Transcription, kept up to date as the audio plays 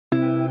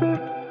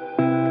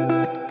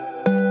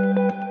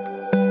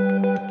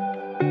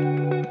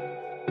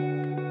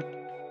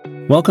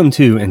Welcome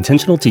to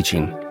Intentional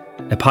Teaching,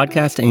 a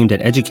podcast aimed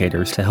at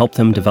educators to help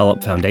them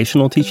develop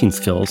foundational teaching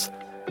skills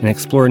and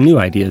explore new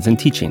ideas in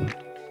teaching.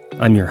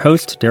 I'm your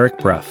host, Derek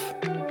Bruff.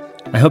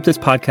 I hope this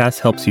podcast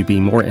helps you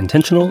be more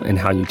intentional in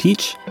how you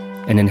teach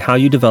and in how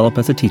you develop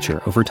as a teacher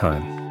over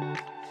time.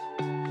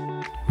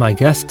 My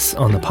guests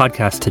on the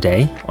podcast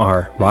today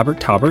are Robert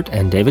Talbert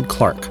and David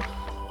Clark,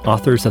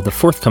 authors of the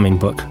forthcoming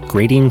book,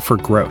 Grading for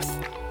Growth.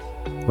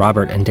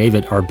 Robert and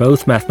David are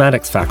both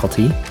mathematics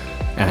faculty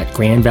at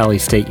Grand Valley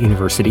State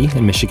University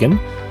in Michigan,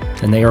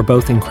 and they are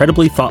both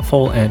incredibly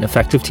thoughtful and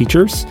effective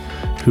teachers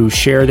who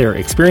share their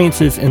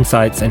experiences,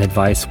 insights, and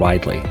advice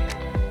widely.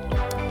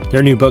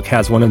 Their new book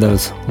has one of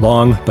those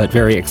long but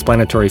very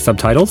explanatory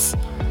subtitles.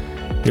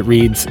 It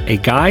reads, A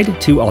Guide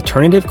to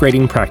Alternative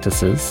Grading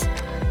Practices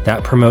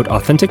that Promote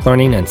Authentic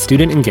Learning and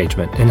Student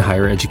Engagement in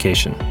Higher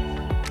Education.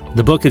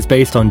 The book is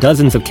based on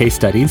dozens of case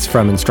studies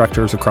from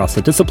instructors across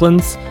the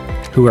disciplines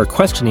who are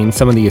questioning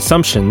some of the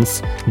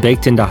assumptions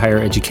baked into higher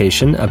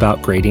education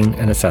about grading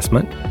and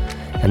assessment,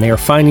 and they are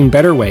finding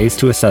better ways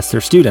to assess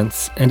their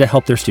students and to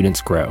help their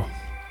students grow.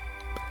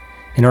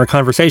 In our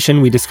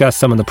conversation, we discuss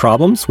some of the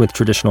problems with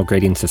traditional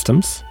grading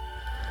systems,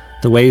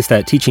 the ways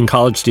that teaching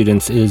college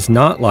students is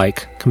not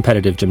like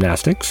competitive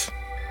gymnastics,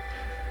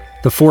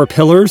 the 4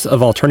 pillars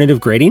of alternative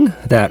grading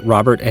that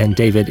Robert and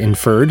David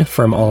inferred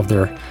from all of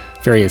their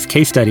various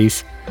case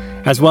studies,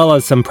 as well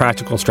as some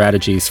practical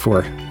strategies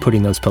for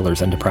putting those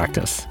pillars into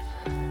practice.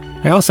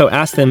 I also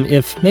asked them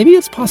if maybe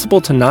it's possible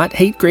to not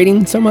hate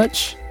grading so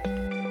much.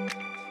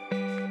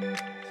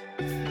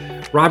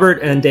 Robert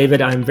and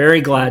David, I'm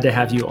very glad to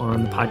have you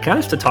on the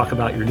podcast to talk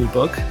about your new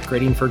book,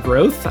 Grading for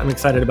Growth. I'm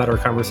excited about our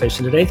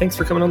conversation today. Thanks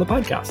for coming on the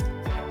podcast.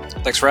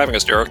 Thanks for having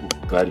us, Derek.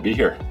 Glad to be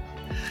here.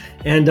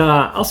 And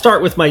I'll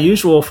start with my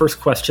usual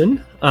first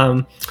question,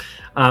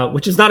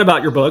 which is not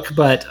about your book,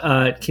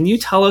 but can you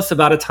tell us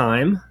about a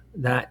time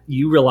that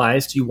you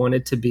realized you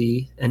wanted to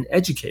be an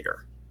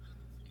educator?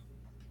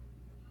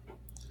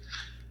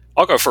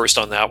 I'll go first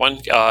on that one.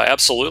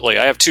 Absolutely.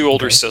 I have 2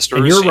 older sisters.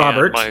 And you're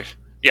Robert.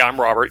 Yeah,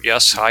 I'm Robert.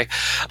 Yes. Hi.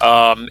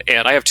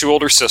 And I have 2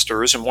 older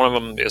sisters, and one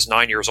of them is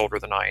 9 years older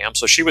than I am.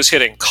 So she was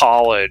hitting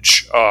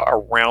college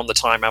around the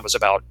time I was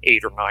about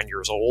 8 or 9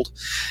 years old.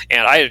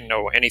 And I didn't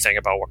know anything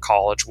about what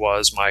college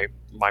was. My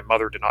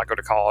mother did not go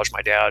to college.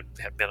 My dad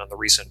had been in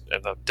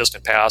the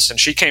distant past, and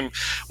she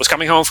was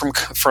coming home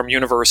from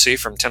university,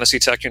 from Tennessee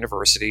Tech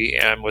University,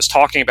 and was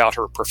talking about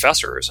her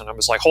professors. And I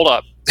was like, hold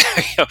up,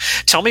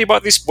 tell me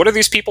about these. What are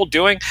these people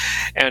doing?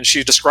 And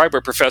she described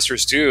what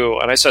professors do.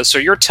 And I said, so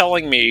you're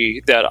telling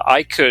me that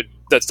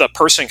that the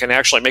person can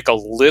actually make a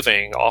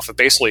living off of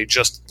basically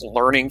just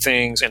learning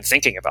things and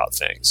thinking about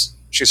things?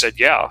 She said,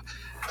 yeah.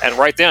 And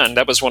right then,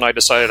 that was when I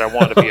decided I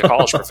wanted to be a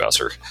college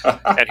professor.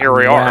 And here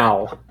we are.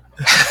 Wow.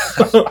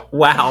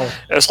 Wow.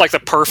 It's like the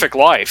perfect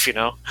life,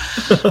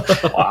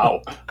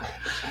 Wow.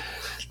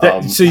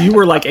 So you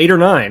were like 8 or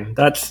 9.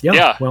 That's,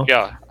 yeah.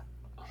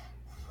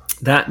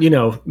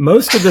 That,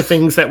 most of the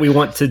things that we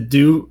want to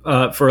do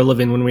for a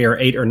living when we are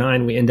 8 or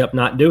 9, we end up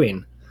not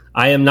doing.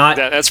 I am not,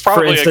 that's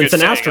probably for instance, a good an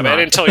thing. astronaut. I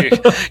didn't tell you,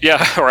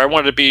 or I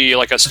wanted to be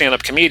like a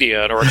stand-up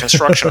comedian or a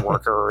construction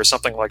worker or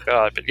something like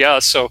that. But yeah,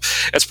 so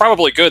it's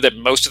probably good that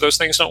most of those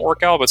things don't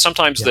work out, but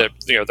sometimes the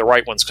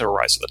right ones can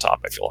rise to the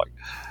top, I feel like.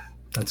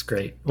 That's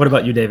great. What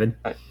about you, David?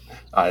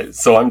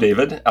 So I'm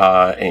David,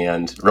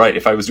 and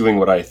if I was doing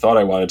what I thought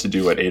I wanted to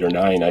do at 8 or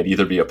 9, I'd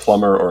either be a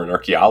plumber or an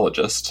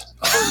archaeologist,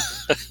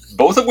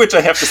 both of which I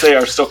have to say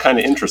are still kind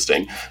of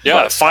interesting.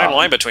 Yeah, but, fine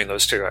line between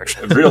those two,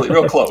 actually.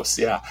 Real close,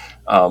 yeah.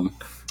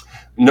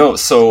 No,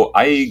 so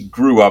I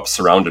grew up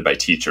surrounded by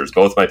teachers,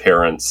 both my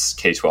parents,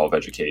 K-12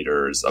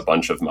 educators, a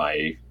bunch of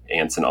my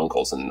aunts and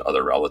uncles and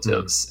other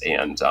relatives,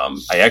 and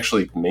I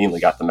actually mainly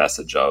got the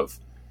message of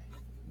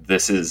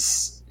this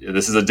is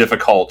a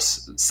difficult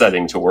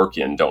setting to work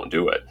in, don't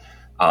do it.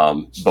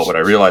 But what I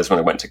realized when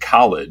I went to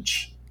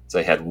college is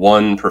I had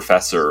one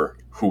professor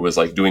who was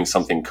like doing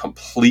something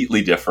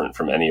completely different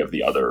from any of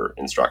the other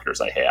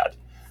instructors I had.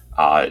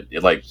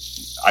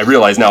 I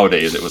realize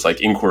nowadays it was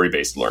like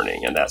inquiry-based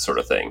learning and that sort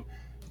of thing.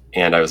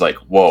 And I was like,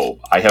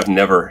 whoa, I have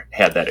never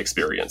had that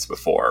experience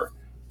before.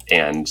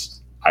 And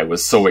I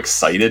was so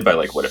excited by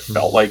what it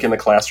felt like in the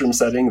classroom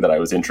setting that I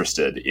was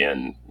interested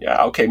in,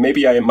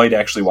 maybe I might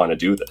actually want to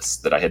do this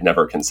that I had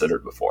never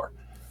considered before.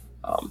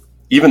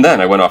 Even then,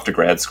 I went off to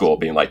grad school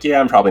being like,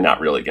 I'm probably not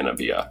really going to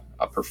be a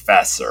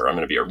professor. I'm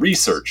going to be a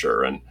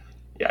researcher. And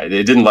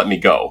it didn't let me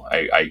go.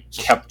 I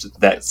kept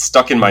that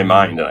stuck in my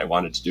mind and I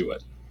wanted to do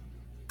it.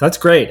 That's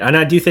great. And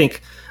I do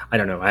think,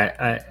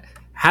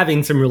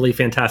 having some really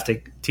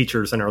fantastic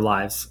teachers in our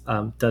lives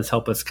does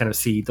help us kind of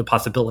see the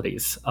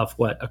possibilities of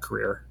what a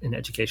career in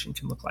education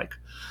can look like.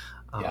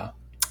 I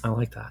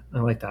like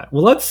that.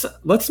 Well,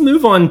 let's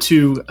move on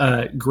to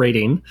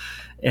grading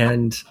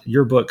and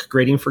your book,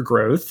 Grading for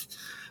Growth,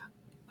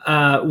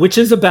 which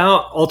is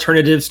about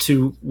alternatives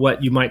to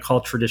what you might call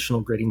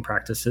traditional grading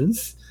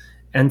practices.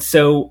 And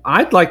so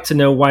I'd like to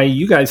know why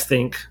you guys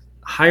think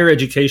higher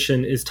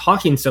education is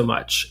talking so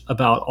much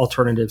about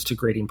alternatives to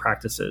grading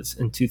practices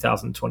in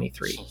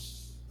 2023.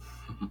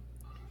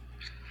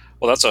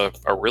 Well, that's a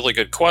really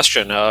good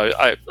question.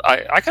 I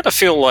kind of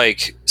feel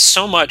like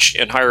so much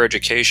in higher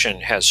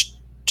education has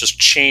just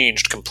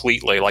changed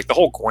completely. Like the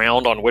whole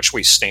ground on which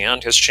we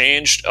stand has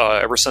changed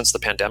ever since the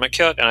pandemic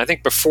hit. And I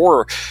think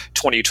before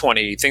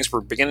 2020, things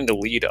were beginning to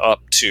lead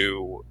up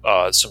to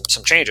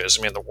some changes.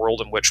 I mean, the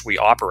world in which we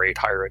operate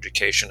higher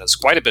education is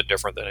quite a bit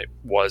different than it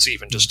was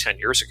even just 10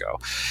 years ago.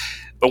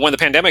 But when the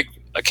pandemic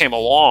came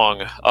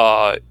along,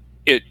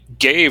 it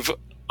gave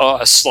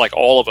us, like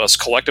all of us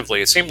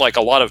collectively, it seemed like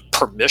a lot of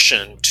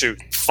permission to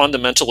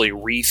fundamentally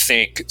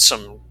rethink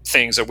some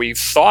things that we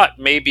thought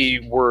maybe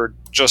were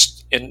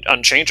just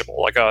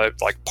unchangeable,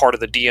 like part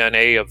of the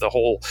DNA of the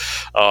whole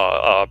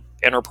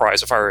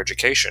enterprise of higher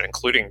education,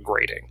 including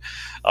grading.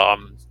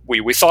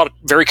 We thought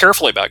very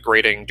carefully about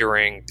grading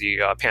during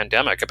the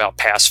pandemic, about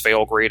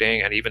pass-fail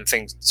grading, and even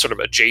things sort of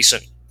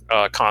adjacent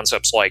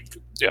concepts like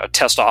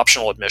test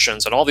optional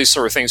admissions and all these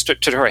sort of things to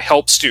try to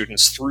help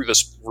students through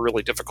this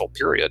really difficult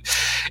period.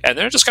 And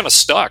they're just kind of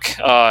stuck.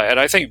 And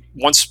I think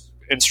once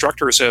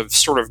instructors have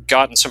sort of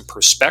gotten some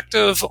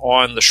perspective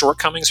on the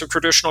shortcomings of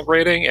traditional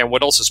grading and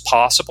what else is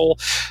possible,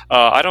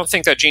 I don't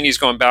think that genie's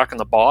going back in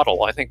the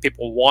bottle. I think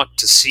people want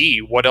to see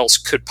what else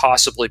could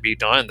possibly be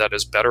done that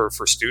is better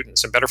for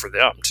students and better for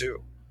them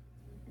too.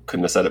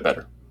 Couldn't have said it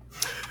better.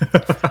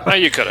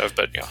 You could have,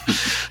 but yeah.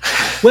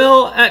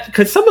 Well,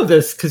 because some of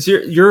this, because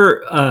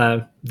you're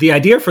the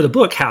idea for the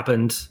book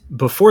happened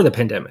before the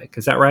pandemic,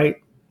 is that right?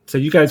 So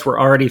you guys were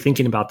already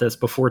thinking about this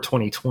before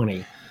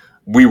 2020.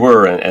 We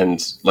were,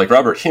 and like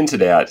Robert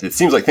hinted at, it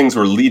seems like things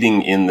were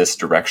leading in this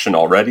direction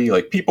already.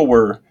 Like people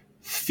were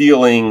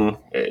feeling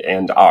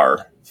and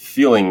are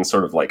feeling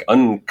sort of like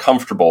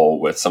uncomfortable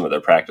with some of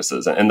their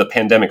practices, and the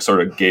pandemic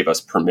sort of gave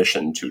us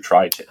permission to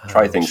try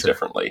things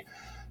differently.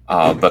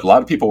 But a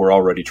lot of people were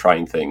already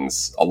trying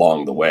things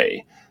along the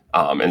way.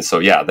 And so,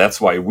 yeah, that's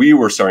why we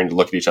were starting to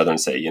look at each other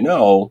and say,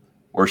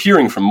 we're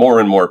hearing from more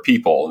and more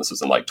people, and this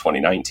was in like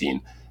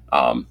 2019,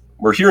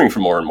 we're hearing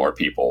from more and more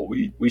people.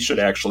 We should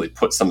actually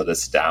put some of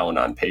this down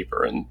on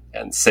paper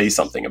and say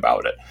something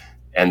about it.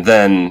 And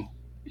then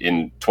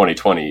in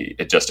 2020,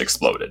 it just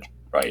exploded,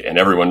 right? And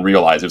everyone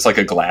realized it was like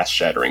a glass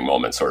shattering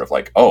moment, sort of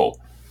like, oh,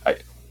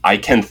 I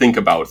can think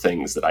about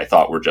things that I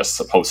thought were just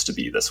supposed to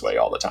be this way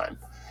all the time.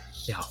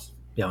 Yeah.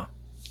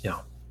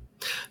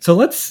 So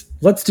let's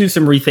do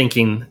some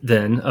rethinking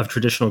then of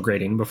traditional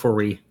grading before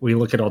we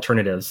look at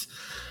alternatives.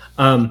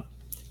 And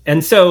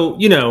so,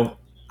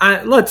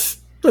 let's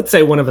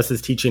say one of us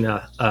is teaching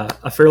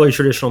a fairly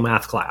traditional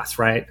math class,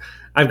 right?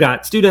 I've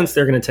got students,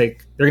 they're going to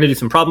do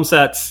some problem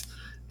sets.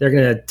 They're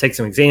going to take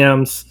some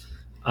exams,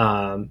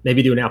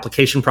 maybe do an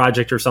application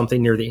project or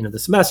something near the end of the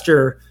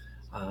semester.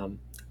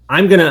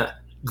 I'm going to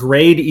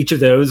grade each of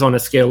those on a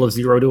scale of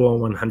 0 to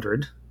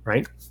 100,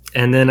 right?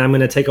 And then I'm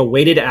going to take a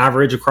weighted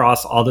average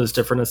across all those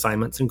different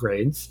assignments and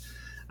grades.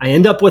 I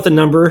end up with a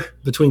number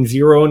between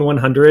 0 and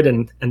 100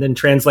 and then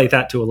translate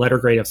that to a letter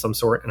grade of some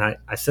sort. And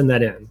I send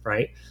that in,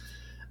 right?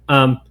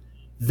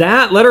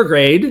 That letter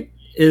grade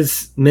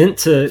is meant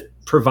to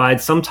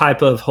provide some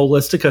type of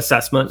holistic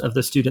assessment of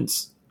the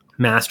student's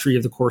mastery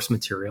of the course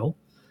material.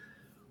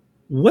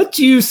 What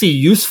do you see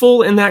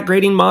useful in that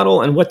grading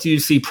model, and what do you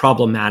see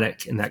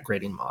problematic in that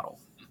grading model?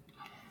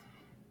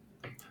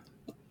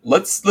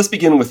 Let's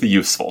begin with the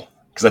useful,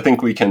 because I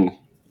think we can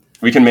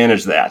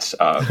manage that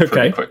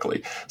pretty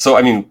quickly. So,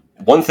 I mean,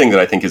 one thing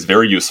that I think is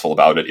very useful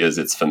about it is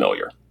it's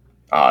familiar.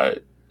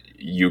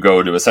 You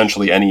go to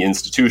essentially any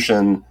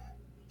institution,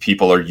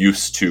 people are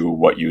used to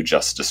what you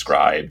just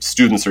described.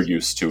 Students are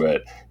used to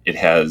it. It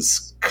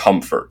has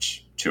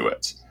comfort to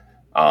it.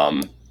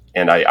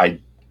 And I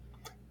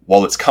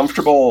while it's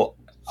comfortable,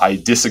 I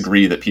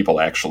disagree that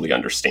people actually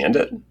understand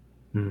it.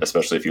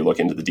 Especially if you look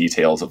into the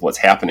details of what's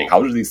happening.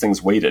 How are these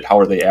things weighted? How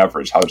are they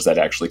averaged? How does that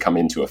actually come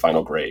into a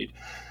final grade?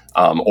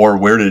 Or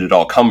where did it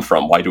all come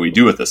from? Why do we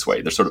do it this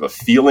way? There's sort of a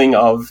feeling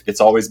of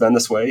it's always been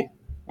this way,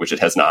 which it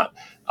has not.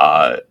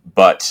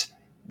 But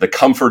the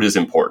comfort is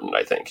important,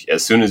 I think.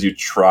 As soon as you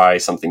try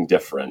something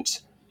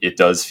different, it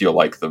does feel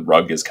like the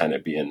rug is kind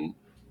of being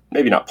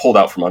maybe not pulled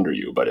out from under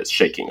you, but it's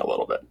shaking a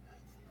little bit.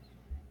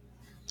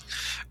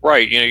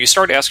 Right. You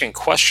start asking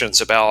questions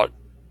about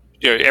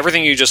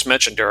everything you just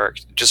mentioned,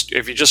 Derek.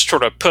 If you just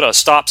sort of put a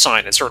stop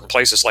sign in certain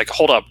places, like,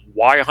 hold up,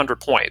 why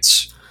 100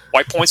 points?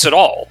 Why points at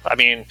all? I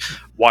mean,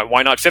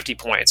 why not 50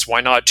 points?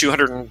 Why not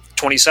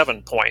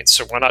 227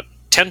 points? Or why not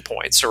 10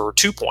 points or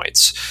 2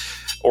 points?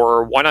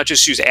 Or why not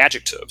just use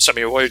adjectives? I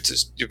mean,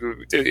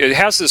 it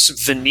has this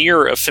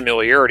veneer of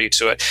familiarity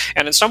to it.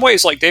 And in some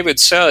ways, like David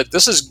said,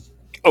 this is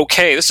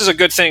okay. This is a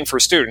good thing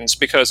for students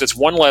because it's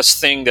one less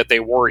thing that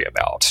they worry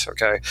about.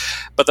 Okay.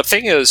 But the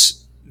thing is,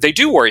 they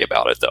do worry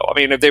about it, though. I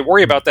mean, they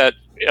worry about that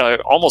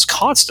almost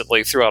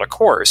constantly throughout a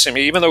course. I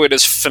mean, even though it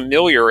is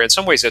familiar, in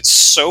some ways it's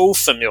so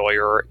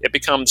familiar, it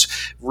becomes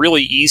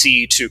really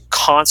easy to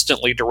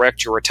constantly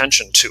direct your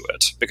attention to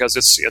it because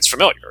it's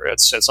familiar.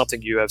 It's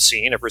something you have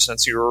seen ever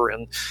since you were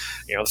in,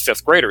 the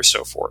fifth grade or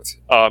so forth.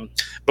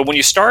 But when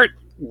you start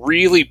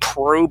really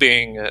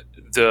probing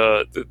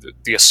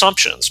the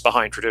assumptions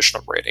behind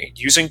traditional grading,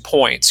 using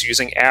points,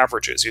 using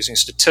averages, using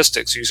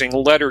statistics, using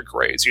letter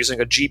grades, using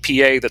a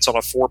GPA that's on a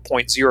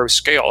 4.0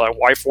 scale.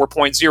 Why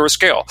 4.0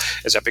 scale?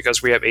 Is that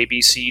because we have A,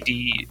 B, C,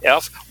 D,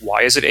 F?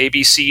 Why is it A,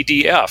 B, C,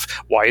 D, F?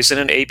 Why isn't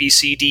it an A, B,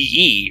 C, D,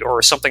 E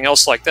or something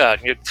else like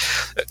that?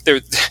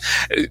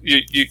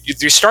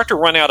 You start to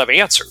run out of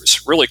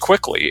answers really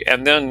quickly,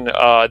 and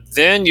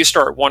then you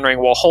start wondering,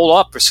 well, hold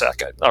up a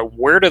second.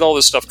 Where did all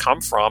this stuff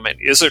come from, and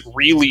is it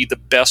really the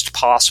best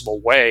possible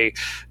way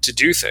to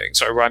do things?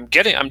 So I'm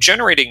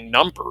generating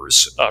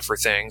numbers for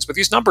things, but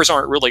these numbers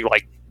aren't really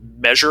like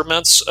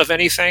measurements of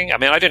anything. I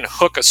mean, I didn't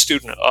hook a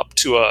student up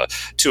to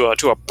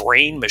a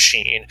brain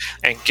machine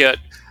and get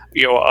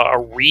a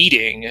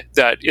reading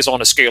that is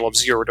on a scale of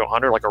 0 to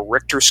 100, like a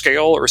Richter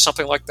scale or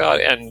something like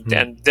that, and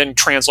then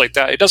translate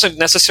that. It doesn't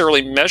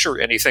necessarily measure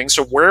anything.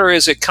 So where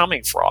is it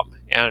coming from?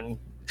 And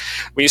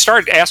when you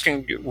start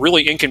asking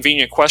really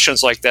inconvenient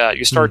questions like that,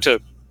 you start to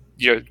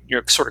you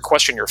sort of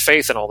question your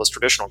faith in all this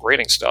traditional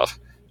grading stuff.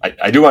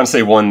 I do want to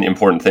say one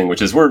important thing,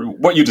 which is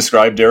what you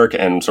described, Derek,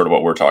 and sort of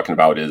what we're talking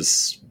about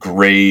is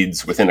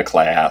grades within a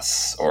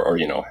class, or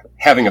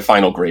having a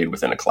final grade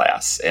within a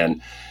class.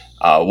 And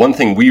one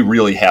thing we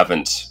really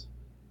haven't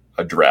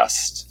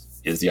addressed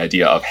is the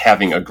idea of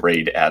having a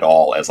grade at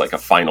all as like a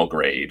final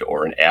grade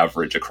or an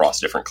average across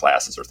different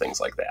classes or things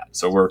like that.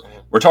 So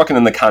we're talking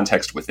in the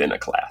context within a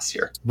class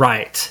here.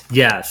 Right.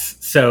 Yes.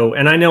 So,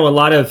 and I know a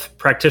lot of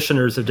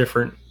practitioners of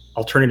different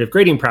alternative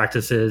grading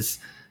practices,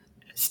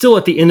 still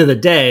at the end of the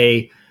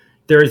day,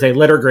 there is a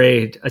letter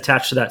grade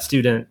attached to that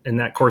student in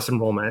that course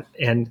enrollment,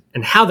 and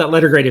how that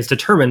letter grade is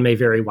determined may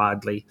vary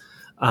widely.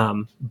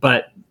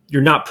 But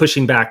you're not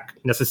pushing back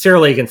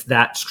necessarily against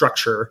that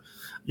structure.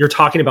 You're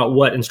talking about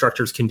what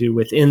instructors can do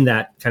within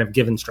that kind of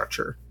given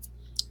structure.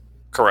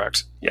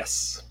 Correct.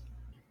 Yes.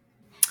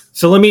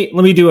 So let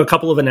me do a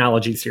couple of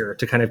analogies here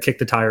to kind of kick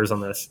the tires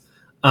on this.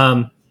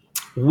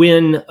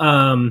 When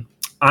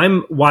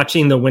I'm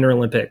watching the Winter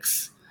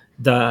Olympics,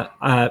 the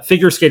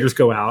figure skaters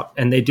go out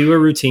and they do a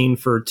routine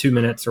for 2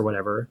 minutes or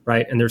whatever,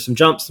 right? And there's some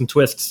jumps, some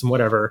twists, some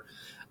whatever.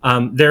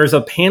 There's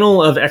a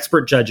panel of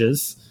expert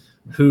judges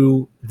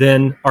who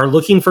then are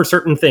looking for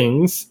certain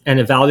things and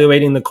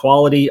evaluating the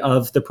quality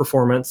of the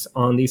performance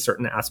on these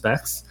certain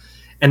aspects.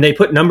 And they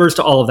put numbers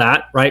to all of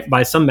that, right,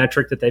 by some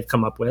metric that they've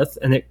come up with.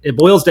 And it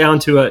boils down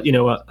to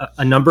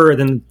a number, and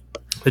then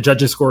the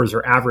judges' scores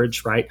are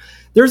average, right?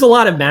 There's a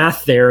lot of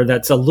math there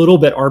that's a little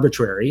bit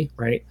arbitrary,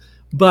 right?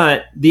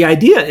 But the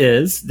idea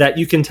is that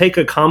you can take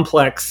a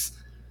complex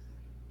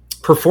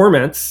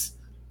performance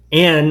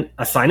and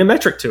assign a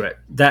metric to it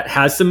that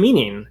has some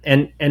meaning,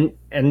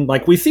 and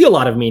like we see a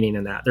lot of meaning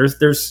in that.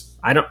 There's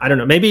I don't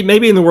know,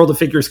 maybe in the world of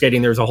figure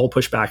skating there's a whole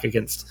pushback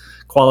against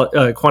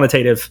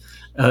quantitative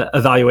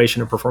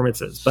evaluation of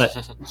performances,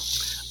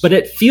 but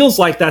it feels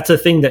like that's a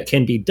thing that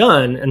can be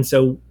done. And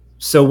so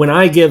when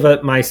I give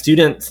my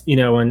students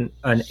an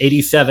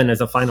 87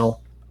 as a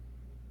final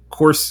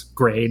course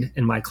grade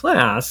in my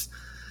class,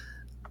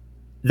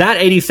 that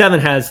 87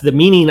 has the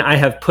meaning I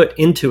have put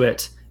into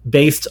it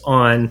based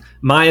on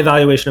my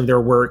evaluation of their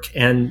work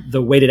and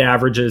the weighted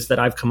averages that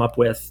I've come up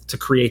with to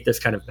create this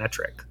kind of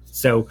metric.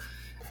 So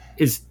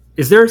is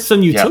there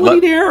some utility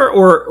there,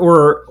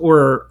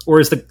 or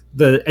is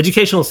the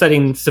educational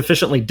setting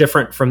sufficiently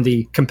different from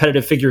the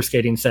competitive figure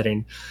skating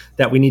setting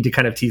that we need to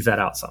kind of tease that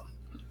out some?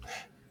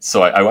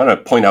 So I want to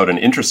point out an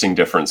interesting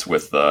difference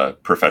with the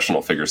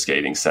professional figure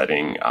skating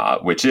setting,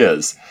 which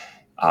is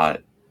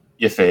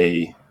if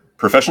a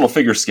professional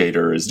figure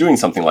skater is doing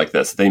something like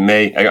this,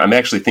 I'm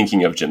actually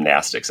thinking of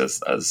gymnastics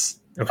as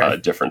a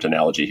different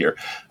analogy here.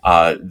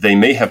 They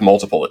may have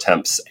multiple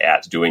attempts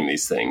at doing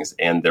these things,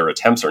 and their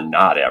attempts are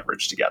not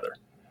averaged together.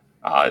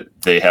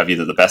 They have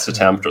either the best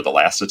attempt or the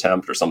last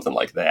attempt or something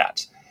like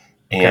that.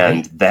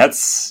 And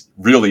that's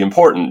really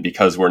important,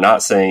 because we're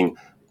not saying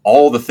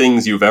all the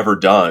things you've ever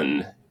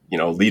done,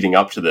 leading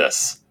up to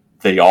this,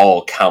 they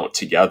all count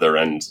together.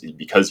 And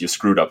because you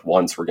screwed up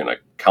once, we're going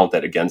to count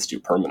that against you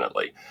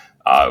permanently.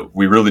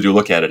 We really do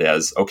look at it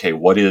as, okay,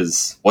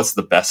 what's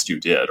the best you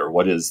did, or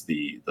what is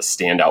the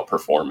standout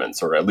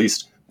performance, or at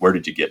least where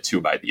did you get to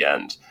by the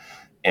end?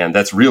 And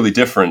that's really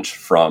different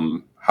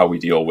from how we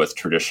deal with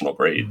traditional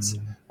grades,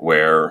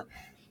 where,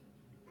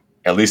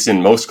 at least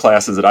in most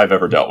classes that I've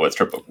ever dealt with,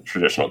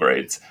 traditional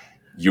grades,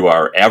 you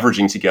are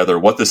averaging together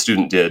what the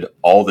student did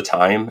all the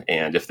time.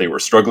 And if they were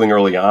struggling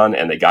early on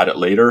and they got it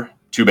later,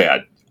 too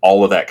bad.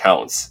 All of that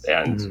counts.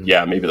 And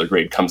maybe their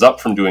grade comes up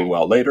from doing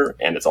well later,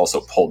 and it's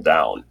also pulled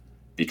down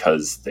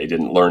because they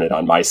didn't learn it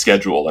on my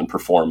schedule and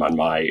perform on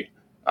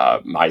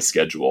my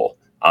schedule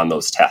on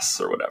those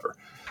tests or whatever.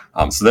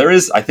 So there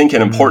is, I think,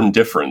 an important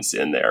difference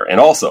in there. And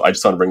also, I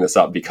just want to bring this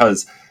up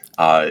because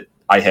I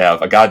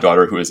have a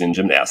goddaughter who is in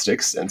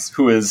gymnastics and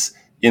who is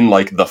in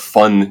like the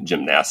fun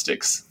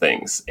gymnastics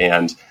things.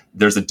 And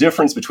there's a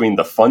difference between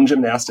the fun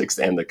gymnastics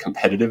and the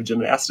competitive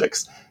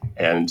gymnastics.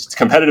 And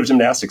competitive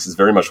gymnastics is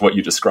very much what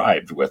you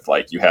described, with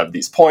like, you have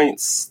these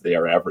points, they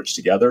are averaged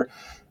together.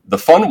 The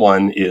fun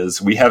one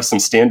is we have some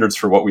standards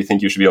for what we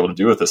think you should be able to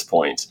do at this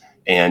point,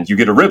 and you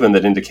get a ribbon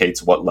that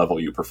indicates what level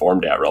you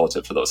performed at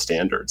relative to those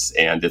standards.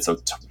 And it's a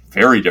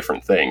very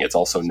different thing. It's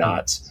also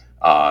not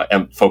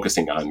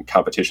focusing on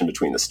competition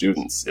between the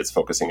students. It's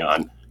focusing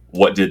on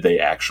what did they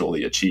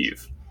actually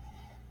achieve.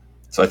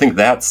 So I think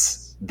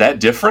that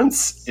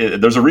difference,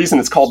 there's a reason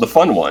it's called the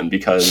fun one,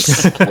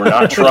 because we're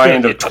not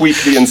trying to tweak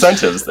the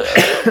incentives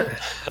there.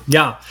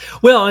 Yeah.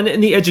 Well, and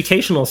in the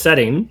educational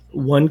setting,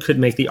 one could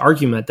make the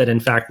argument that, in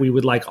fact, we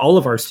would like all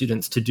of our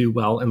students to do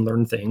well and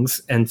learn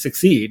things and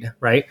succeed,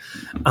 right?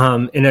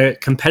 In a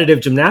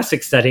competitive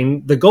gymnastics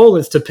setting, the goal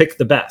is to pick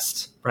the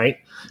best, right?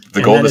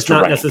 The goal is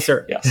to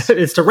rank. Yes.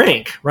 It's to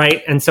rank,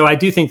 right? And so I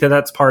do think that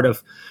that's part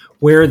of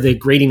where the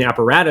grading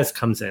apparatus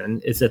comes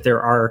in, is that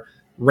there are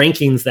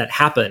rankings that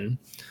happen.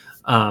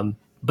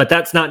 But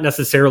that's not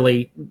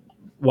necessarily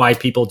why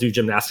people do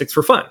gymnastics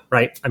for fun,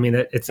 right? I mean,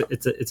 it's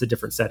a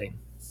different setting.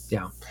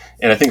 Yeah.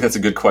 And I think that's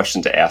a good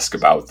question to ask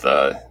about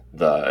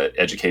the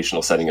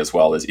educational setting as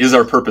well, is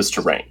our purpose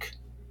to rank?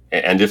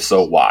 And if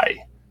so,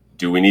 why?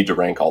 Do we need to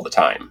rank all the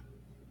time?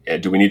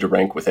 Do we need to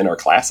rank within our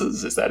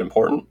classes? Is that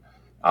important?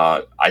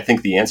 I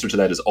think the answer to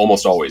that is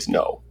almost always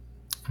no.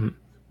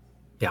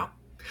 Yeah.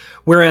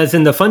 Whereas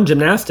in the fun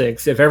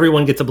gymnastics, if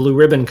everyone gets a blue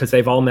ribbon because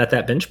they've all met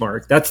that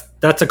benchmark,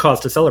 that's a cause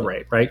to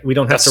celebrate, right? We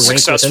don't have to rank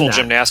within that. Successful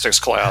gymnastics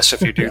class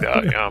if you do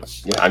that. Yeah.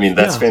 Yeah, I mean,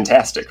 that's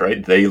fantastic,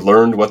 right? They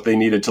learned what they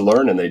needed to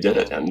learn and they did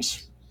it. And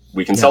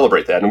we can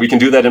celebrate that. And we can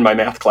do that in my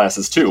math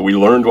classes too. We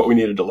learned what we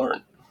needed to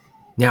learn.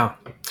 Yeah.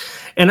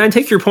 And I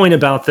take your point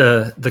about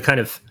the kind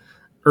of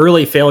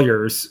early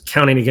failures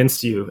counting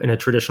against you in a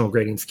traditional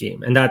grading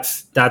scheme. And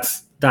that's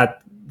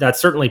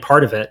certainly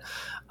part of it.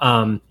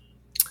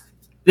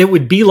 It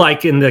would be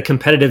like in the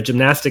competitive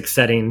gymnastics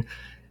setting,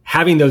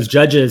 having those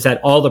judges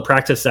at all the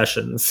practice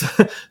sessions,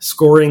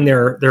 scoring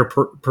their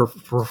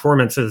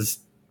performances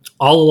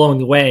all along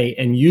the way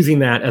and using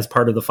that as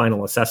part of the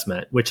final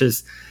assessment,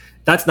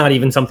 that's not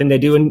even something they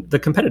do in the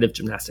competitive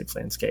gymnastics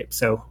landscape.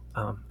 So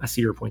I see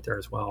your point there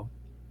as well.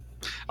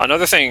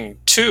 Another thing,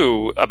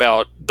 too,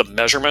 about the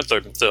measurement,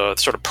 the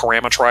sort of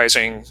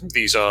parameterizing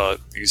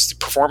these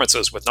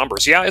performances with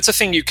numbers. Yeah, it's a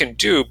thing you can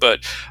do, but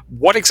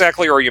what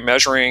exactly are you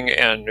measuring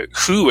and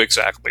who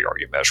exactly are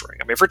you measuring?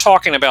 I mean, if we're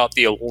talking about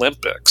the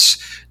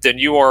Olympics, then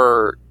you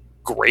are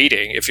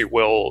grading, if you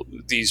will,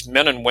 these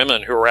men and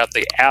women who are at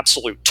the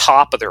absolute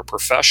top of their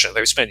profession.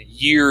 They've spent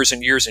years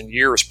and years and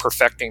years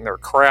perfecting their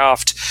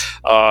craft.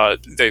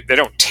 They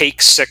don't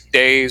take sick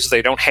days.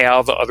 They don't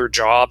have other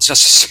jobs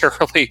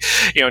necessarily.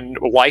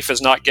 Life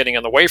is not getting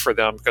in the way for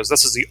them because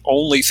this is the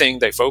only thing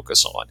they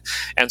focus on.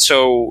 And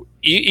so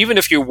even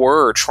if you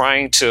were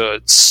trying to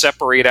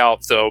separate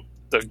out the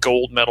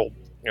gold medal,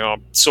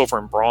 silver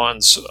and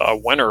bronze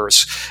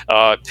winners,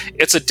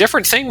 it's a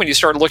different thing when you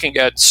start looking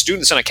at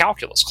students in a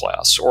calculus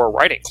class or a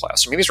writing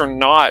class. I mean,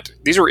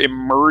 these are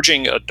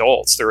emerging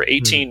adults. They're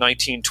 18,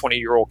 19,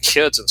 20-year-old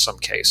kids in some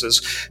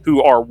cases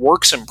who are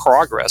works in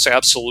progress,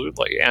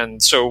 absolutely.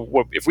 And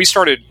so if we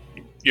started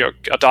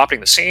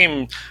adopting the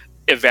same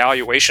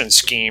evaluation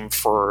scheme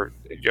for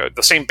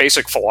the same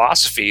basic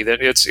philosophy,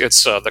 that it's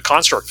the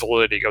construct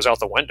validity goes out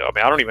the window. I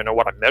mean, I don't even know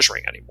what I'm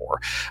measuring anymore.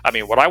 I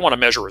mean, what I want to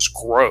measure is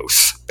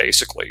growth,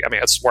 basically. I mean,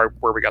 that's where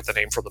we got the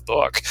name for the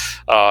book.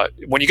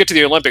 When you get to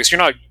the Olympics, you're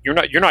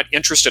not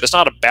interested. It's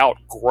not about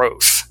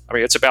growth. I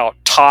mean, it's about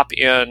top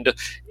end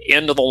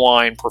of the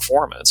line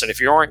performance. And if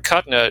you aren't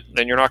cutting it,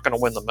 then you're not going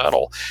to win the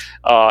medal.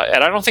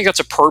 And I don't think that's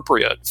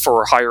appropriate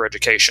for higher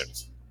education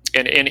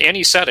in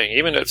any setting,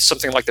 even at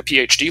something like the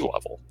PhD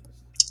level.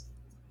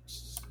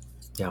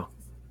 Yeah.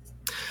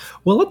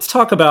 Well, let's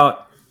talk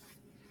about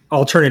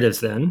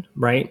alternatives then,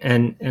 right?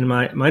 And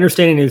my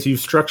understanding is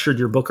you've structured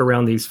your book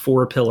around these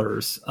 4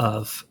 pillars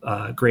of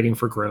grading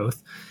for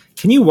growth.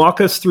 Can you walk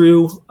us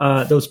through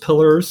those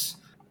pillars?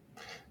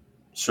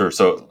 Sure.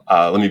 So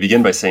let me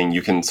begin by saying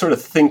you can sort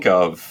of think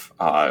of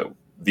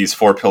these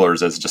 4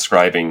 pillars as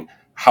describing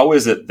how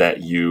is it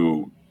that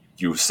you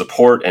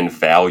support and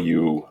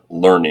value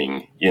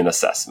learning in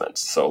assessment.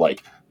 So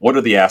like, what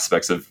are the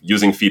aspects of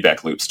using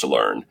feedback loops to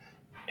learn?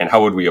 And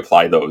how would we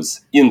apply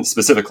those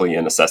specifically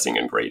in assessing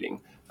and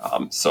grading?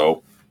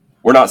 So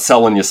we're not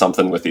selling you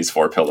something with these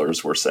 4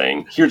 pillars. We're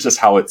saying, here's just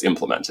how it's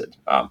implemented.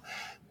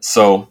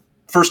 So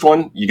first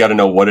one, you got to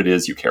know what it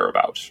is you care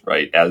about,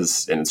 right?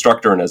 As an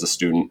instructor and as a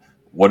student,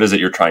 what is it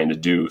you're trying to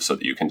do so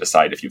that you can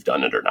decide if you've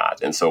done it or not?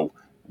 And so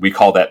we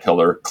call that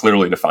pillar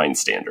clearly defined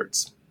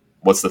standards.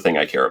 What's the thing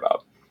I care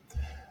about?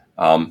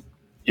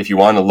 If you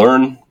want to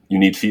learn, you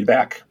need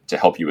feedback to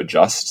help you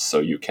adjust so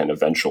you can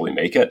eventually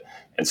make it.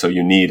 And so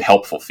you need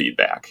helpful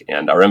feedback.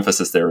 And our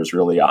emphasis there is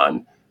really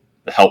on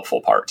the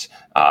helpful part.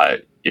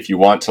 If you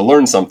want to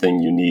learn something,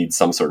 you need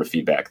some sort of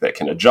feedback that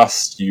can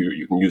adjust,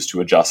 you can use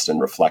to adjust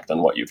and reflect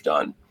on what you've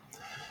done.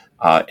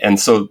 And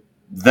so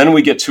then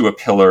we get to a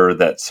pillar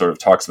that sort of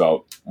talks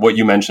about what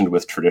you mentioned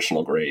with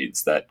traditional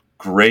grades, that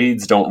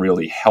grades don't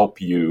really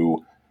help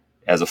you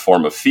as a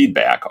form of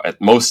feedback.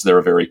 At most, they're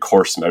a very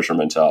coarse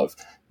measurement of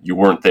you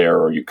weren't there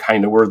or you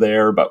kind of were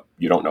there, but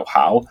you don't know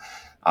how.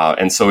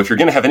 And so if you're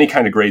going to have any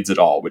kind of grades at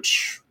all,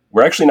 which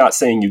we're actually not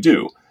saying you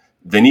do,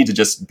 they need to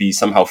just be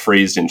somehow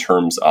phrased in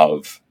terms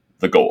of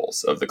the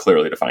goals of the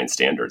clearly defined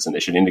standards, and they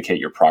should indicate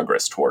your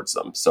progress towards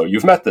them. So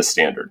you've met this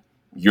standard.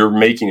 You're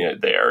making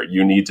it there.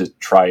 You need to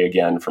try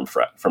again from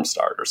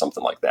start or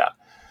something like that.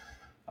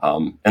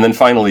 And then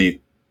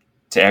finally,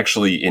 to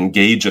actually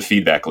engage a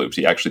feedback loop,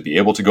 to actually be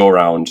able to go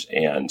around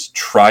and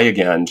try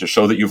again to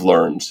show that you've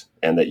learned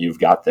and that you've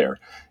got there.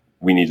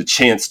 We need a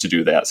chance to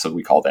do that. So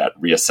we call that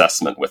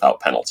reassessment without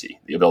penalty,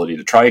 the ability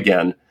to try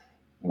again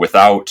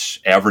without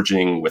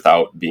averaging,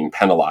 without being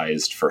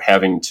penalized for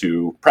having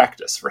to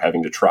practice, for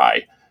having to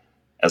try.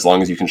 As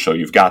long as you can show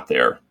you've got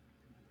there,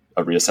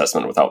 a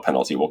reassessment without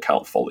penalty will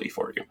count fully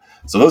for you.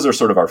 So those are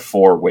sort of our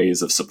 4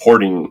 ways of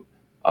supporting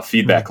a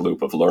feedback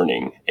loop of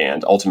learning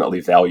and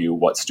ultimately value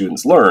what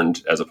students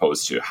learned as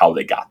opposed to how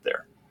they got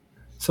there.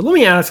 So let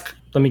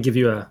me give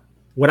you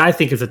what I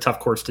think is a tough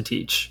course to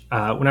teach.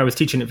 When I was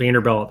teaching at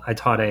Vanderbilt, I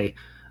taught a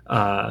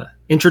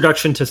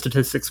Introduction to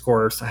Statistics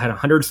course. I had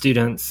 100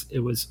 students. It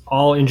was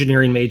all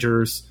engineering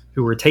majors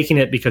who were taking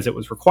it because it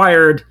was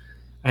required.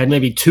 I had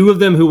maybe 2 of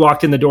them who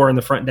walked in the door on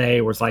the front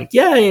day was like,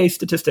 yay,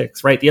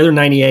 statistics, right? The other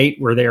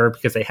 98 were there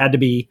because they had to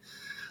be.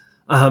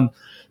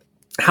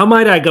 How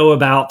might I go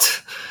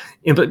about,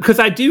 because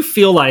I do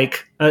feel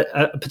like,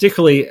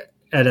 particularly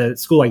at a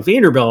school like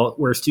Vanderbilt,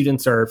 where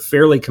students are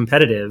fairly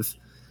competitive,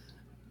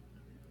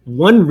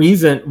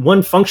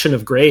 one function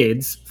of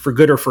grades, for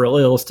good or for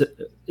ill,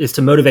 is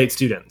to motivate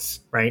students,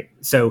 right?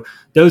 So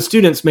those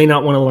students may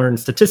not want to learn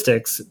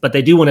statistics, but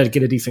they do want to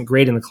get a decent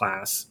grade in the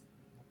class.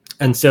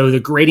 And so the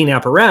grading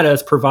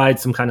apparatus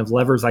provides some kind of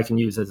levers I can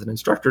use as an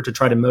instructor to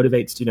try to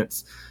motivate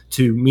students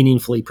to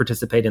meaningfully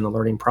participate in the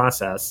learning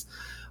process.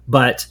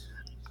 But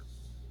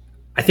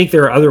I think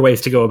there are other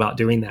ways to go about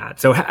doing that.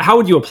 So how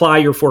would you apply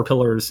your 4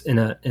 pillars in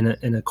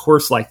a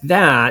course like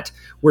that,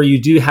 where you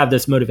do have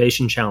this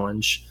motivation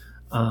challenge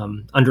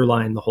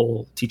underlying the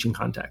whole teaching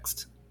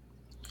context?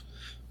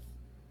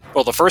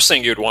 Well, the first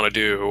thing you'd want to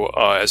do,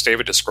 as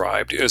David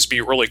described, is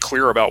be really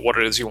clear about what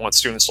it is you want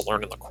students to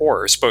learn in the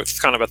course,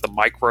 both kind of at the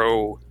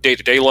micro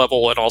day-to-day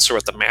level and also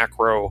at the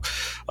macro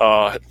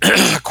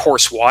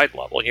course-wide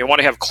level. And you want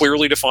to have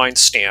clearly defined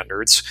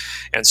standards.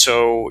 And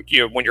so,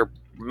 when you're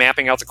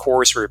mapping out the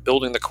course or you're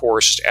building the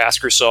course, just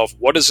ask yourself,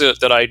 what is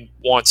it that I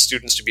want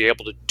students to be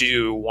able to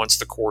do once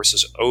the course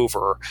is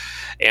over?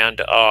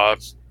 And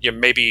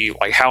maybe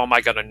like, how am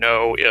I going to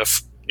know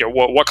if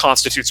what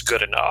constitutes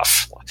good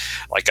enough?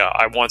 Like,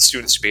 I want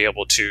students to be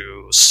able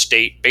to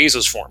state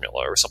Bayes'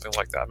 formula or something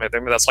like that.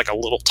 Maybe that's like a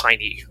little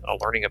tiny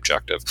learning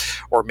objective.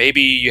 Or maybe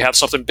you have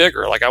something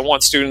bigger. Like, I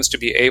want students to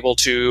be able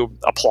to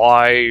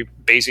apply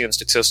Bayesian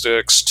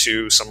statistics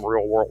to some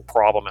real world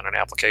problem in an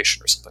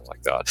application or something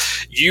like that.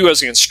 You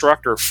as the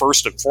instructor,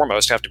 first and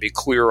foremost, have to be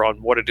clear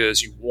on what it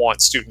is you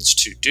want students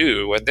to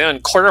do, and then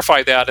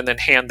clarify that, and then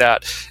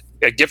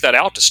give that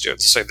out to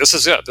students. Say, this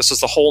is it. This is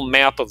the whole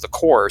map of the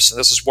course, and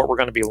this is what we're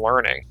going to be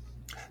learning.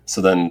 So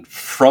then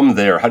from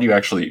there, how do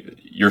you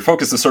your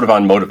focus is sort of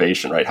on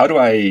motivation, right? How do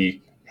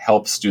I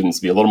help students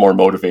be a little more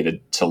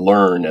motivated to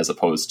learn as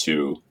opposed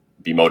to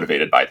be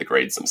motivated by the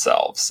grades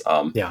themselves?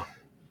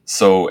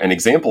 So an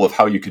example of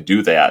how you could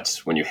do that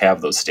when you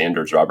have those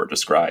standards Robert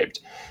described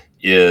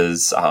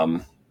is,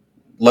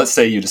 let's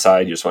say you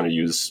decide you just want to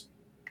use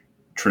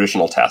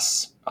traditional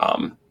tests,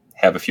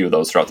 have a few of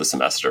those throughout the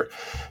semester.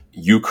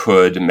 You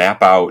could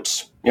map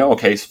out,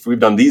 okay, so we've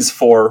done these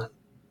 4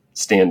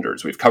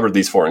 standards. We've covered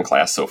these 4 in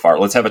class so far.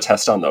 Let's have a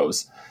test on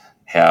those.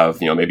 Have,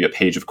 maybe a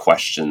page of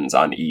questions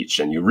on each,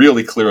 and you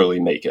really clearly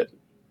make it.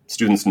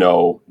 Students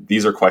know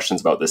these are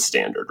questions about this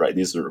standard, right?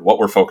 These are what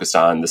we're focused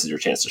on. This is your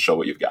chance to show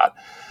what you've got.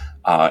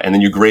 And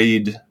then you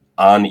grade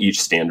on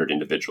each standard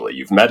individually.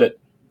 You've met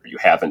it, or you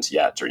haven't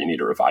yet, or you need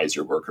to revise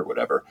your work or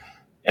whatever.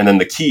 And then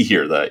the key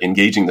here, the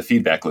engaging the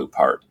feedback loop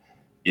part,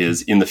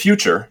 is in the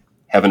future,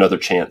 have another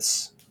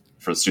chance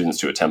for students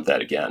to attempt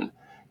that again,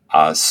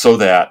 so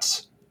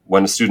that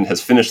when a student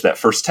has finished that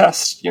first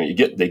test,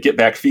 they get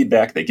back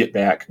feedback, they get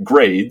back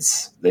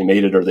grades, they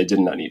made it or they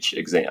didn't on each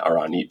exam,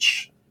 or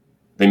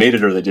they made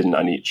it or they didn't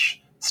on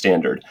each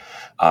standard.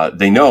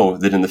 They know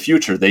that in the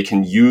future they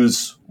can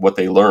use what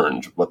they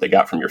learned, what they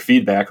got from your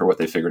feedback or what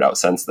they figured out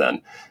since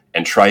then,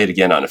 and try it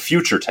again on a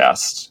future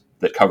test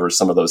that covers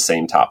some of those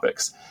same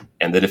topics.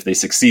 And that if they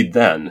succeed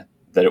then,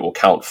 that it will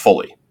count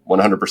fully,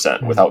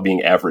 100%, without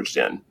being averaged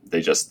in.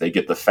 They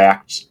get the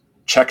fact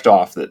checked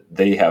off that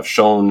they have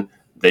shown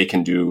they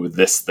can do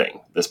this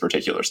thing, this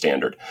particular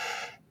standard.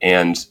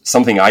 And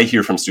something I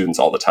hear from students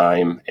all the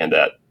time, and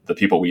that the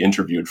people we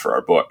interviewed for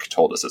our book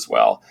told us as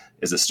well,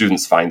 is that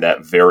students find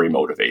that very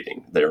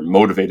motivating. They're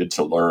motivated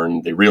to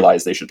learn. They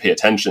realize they should pay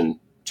attention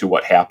to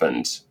what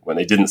happened when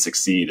they didn't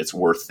succeed. It's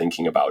worth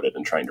thinking about it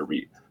and trying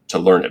to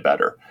learn it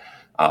better.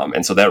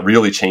 And so that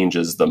really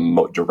changes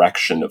the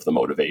direction of the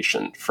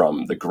motivation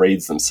from the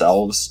grades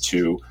themselves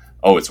to,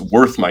 it's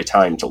worth my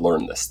time to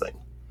learn this thing.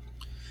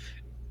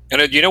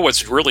 And you know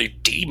what's really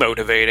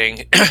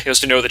demotivating is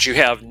to know that you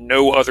have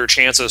no other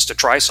chances to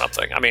try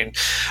something. I'm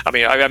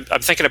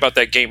thinking about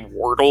that game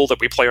Wordle that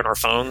we play on our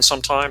phones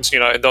sometimes.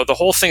 The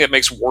whole thing that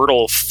makes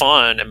Wordle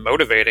fun and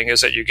motivating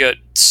is that you get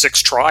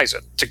 6 tries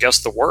to guess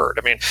the word.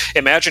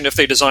 Imagine if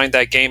they designed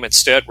that game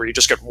instead where you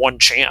just get one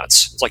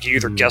chance. It's like you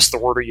either guess the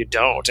word or you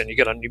don't, and you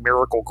get a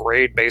numerical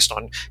grade based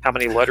on how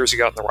many letters you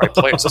got in the right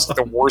place. It's like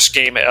the worst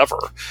game ever.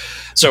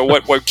 So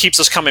what keeps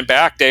us coming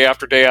back day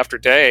after day after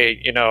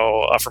day,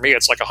 for me,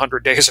 it's like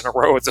 100 days in a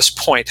row at this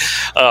point,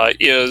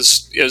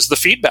 is the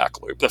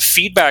feedback loop. The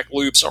feedback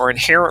loops are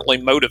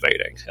inherently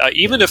motivating.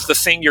 Even if the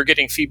thing you're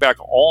getting feedback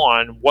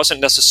on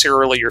wasn't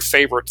necessarily your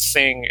favorite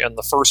thing in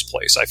the first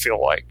place, I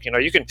feel like,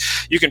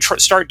 you can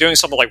start doing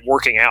something like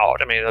working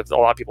out. A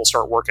lot of people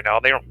start working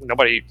out.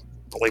 Nobody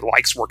really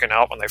likes working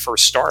out when they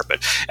first start,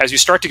 but as you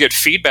start to get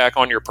feedback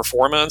on your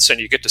performance and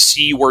you get to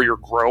see where you're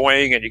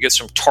growing and you get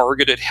some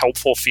targeted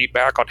helpful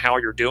feedback on how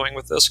you're doing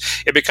with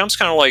this, it becomes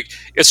kind of like,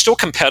 it's still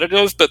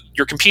competitive, but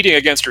you're competing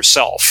against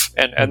yourself,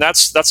 and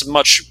that's a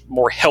much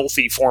more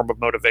healthy form of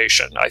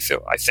motivation, I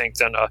think,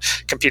 than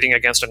competing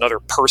against another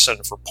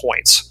person for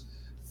points.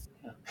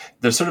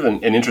 There's sort of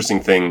an interesting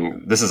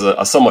thing. This is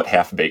a somewhat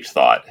half-baked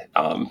thought,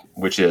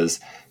 which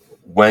is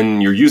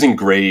when you're using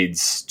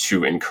grades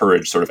to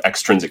encourage sort of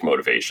extrinsic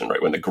motivation,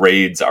 right? When the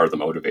grades are the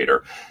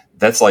motivator,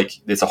 that's like,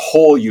 it's a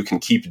hole you can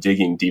keep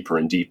digging deeper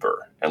and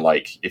deeper. And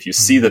like, if you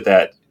see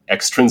that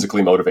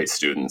extrinsically motivates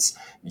students,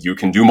 you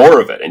can do more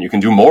of it, and you can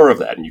do more of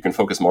that, and you can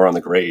focus more on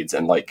the grades.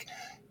 And like,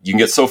 you can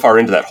get so far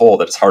into that hole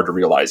that it's hard to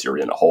realize you're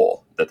in a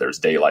hole, that there's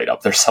daylight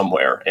up there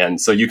somewhere. And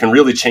so you can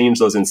really change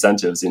those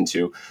incentives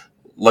into,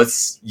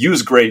 let's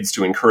use grades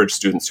to encourage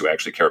students to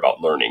actually care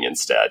about learning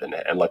instead,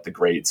 and let the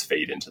grades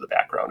fade into the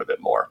background a bit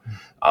more.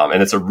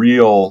 And it's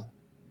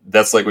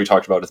that's like we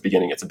talked about at the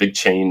beginning, it's a big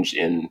change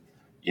in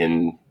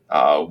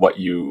what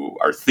you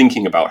are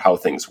thinking about how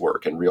things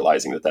work, and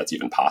realizing that that's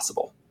even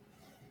possible.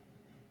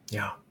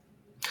 Yeah.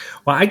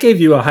 Well, I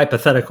gave you a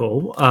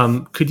hypothetical.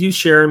 Could you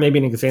share maybe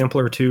an example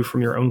or two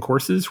from your own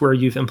courses where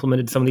you've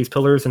implemented some of these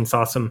pillars and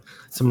saw some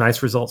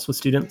nice results with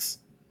students?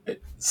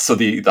 So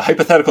the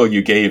hypothetical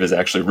you gave is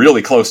actually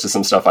really close to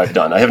some stuff I've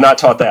done. I have not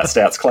taught that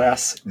stats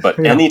class, but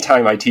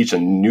anytime I teach a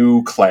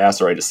new class,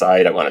 or I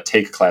decide I want to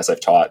take a class I've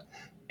taught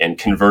and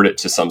convert it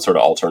to some sort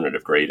of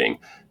alternative grading,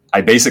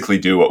 I basically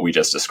do what we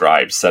just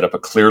described: set up a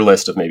clear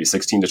list of maybe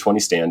 16 to 20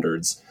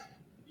 standards.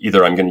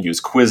 Either I'm going to use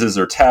quizzes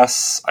or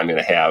tests. I'm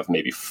going to have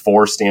maybe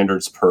 4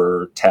 standards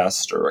per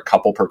test or a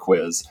couple per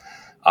quiz.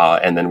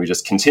 And then we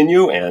just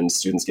continue, and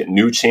students get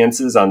new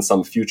chances on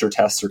some future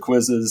tests or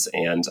quizzes,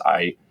 and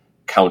I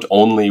count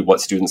only what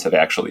students have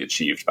actually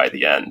achieved by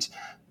the end.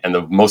 And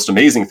the most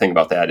amazing thing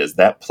about that is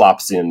that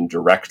plops in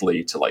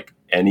directly to like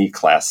any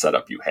class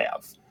setup you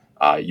have.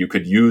 You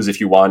could use, if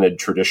you wanted,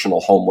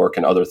 traditional homework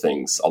and other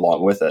things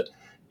along with it,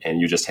 and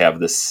you just have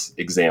this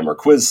exam or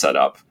quiz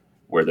setup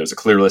where there's a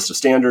clear list of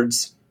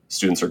standards,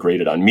 students are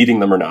graded on meeting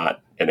them or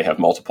not, and they have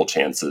multiple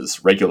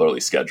chances regularly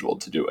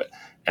scheduled to do it.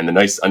 And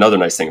another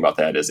nice thing about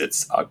that is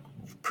it's a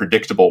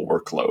predictable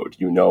workload.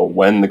 You know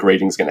when the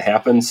grading is going to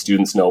happen,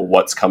 students know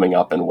what's coming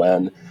up and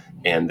when,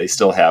 and they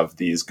still have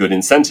these good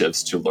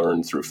incentives to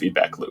learn through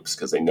feedback loops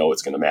because they know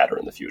it's going to matter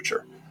in the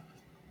future.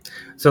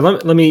 So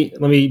let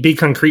me be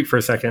concrete for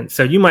a second.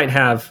 So you might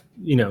have,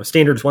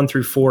 standards 1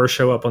 through 4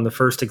 show up on the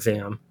first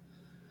exam.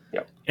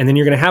 Yep. And then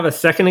you're going to have a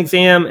second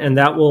exam, and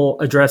that will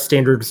address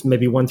standards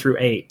maybe 1 through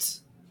 8.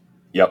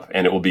 Yep.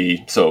 And it will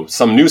be, so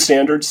some new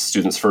standards,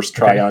 students first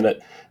try on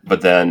it,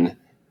 but then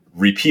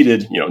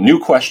repeated, new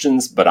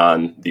questions, but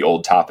on the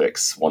old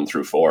topics 1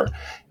 through 4.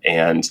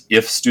 And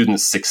if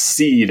students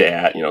succeed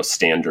at,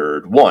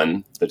 standard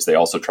 1, that they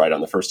also tried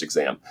on the first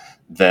exam,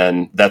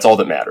 then that's all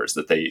that matters,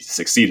 that they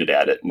succeeded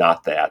at it,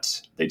 not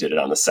that they did it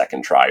on the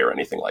second try or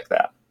anything like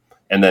that.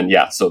 And then,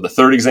 so the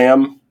third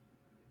exam,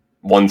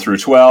 1 through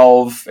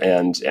 12,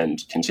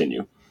 and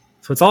continue.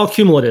 So it's all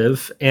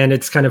cumulative, and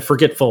it's kind of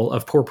forgetful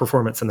of poor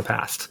performance in the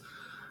past.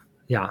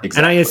 Yeah. Exactly.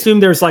 And I assume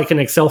there's like an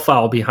Excel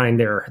file behind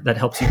there that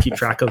helps you keep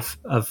track of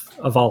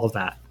all of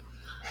that.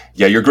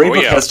 Yeah, your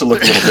gradebook has to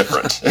look a little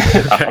different.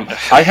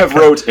 I have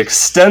wrote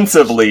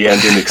extensively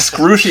and in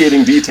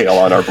excruciating detail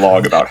on our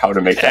blog about how to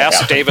make that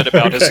Ask happen. David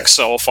about his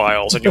Excel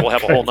files, and you'll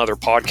have a whole nother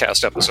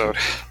podcast episode.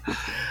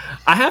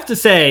 I have to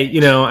say,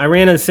 I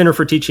ran a Center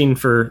for Teaching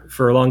for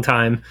a long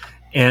time,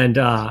 and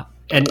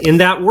in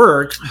that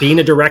work, being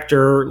a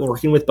director,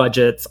 working with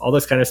budgets, all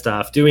this kind of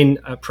stuff, doing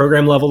a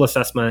program level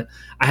assessment,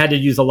 I had to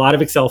use a lot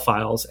of Excel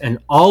files, and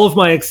all of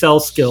my Excel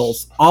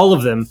skills, all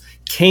of them,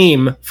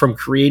 came from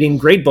creating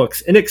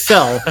gradebooks in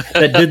Excel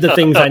that did the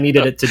things I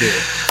needed it to do.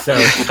 So,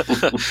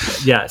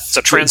 yes. It's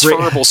a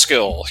transferable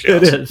skill.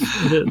 Yes.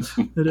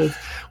 It is.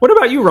 What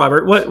about you,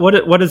 Robert?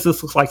 What does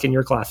this look like in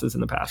your classes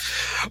in the past?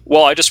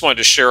 Well, I just wanted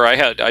to share,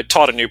 I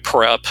taught a new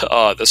prep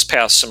this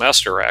past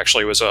semester,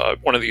 actually. It was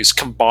one of these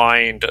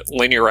combined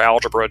linear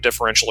algebra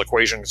differential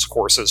equations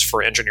courses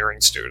for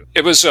engineering students.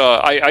 It was,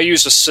 I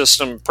used a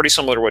system pretty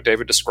similar to what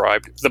David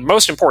described. The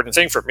most important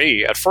thing for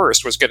me at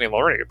first was getting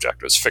learning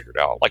objectives figured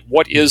out. Like, what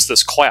what is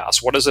this class?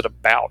 What is it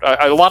about?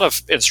 A lot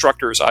of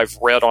instructors I've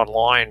read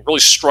online really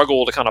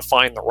struggle to kind of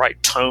find the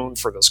right tone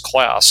for this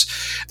class.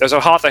 There's a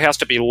lot that has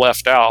to be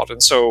left out.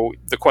 And so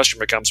the question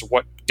becomes,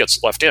 what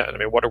gets left in? I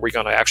mean, what are we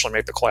going to actually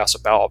make the class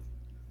about?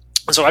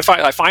 And so I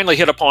finally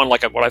hit upon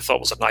what I thought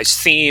was a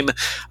nice theme.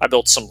 I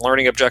built some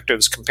learning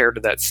objectives compared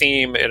to that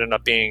theme. It ended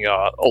up being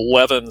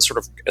 11 sort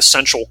of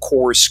essential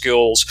core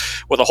skills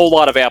with a whole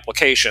lot of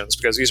applications,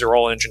 because these are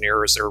all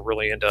engineers. They're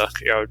really into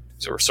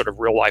sort of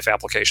real life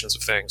applications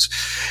of things.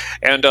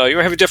 And you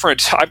have a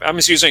different. I'm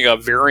using a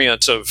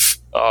variant of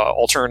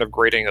alternative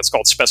grading that's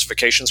called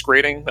specifications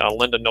grading.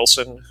 Linda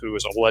Nilsson, who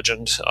is a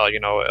legend,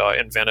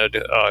 invented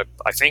or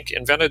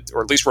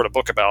at least wrote a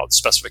book about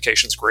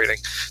specifications grading.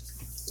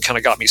 Kind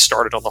of got me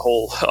started on the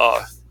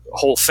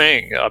whole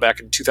thing back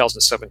in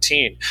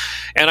 2017.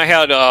 And I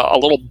had a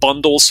little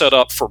bundle set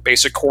up for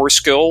basic core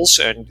skills,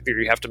 and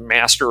you have to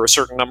master a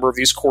certain number of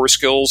these core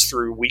skills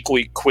through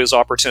weekly quiz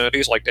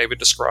opportunities, like David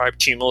described,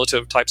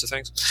 cumulative types of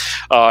things.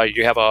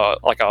 You have a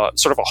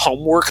sort of a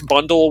homework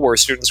bundle where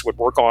students would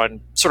work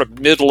on sort of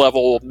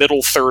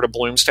middle third of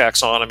Bloom's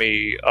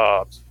taxonomy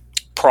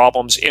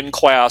problems in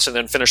class and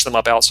then finish them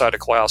up outside of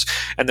class.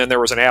 And then there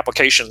was an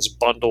applications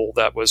bundle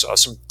that was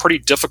some pretty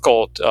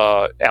difficult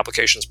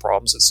applications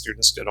problems that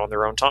students did on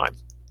their own time.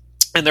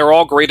 And they're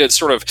all graded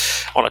sort of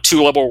on a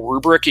 2-level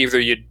rubric.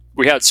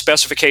 We had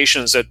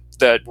specifications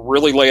that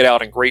really laid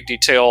out in great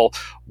detail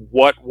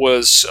what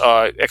was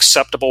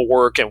acceptable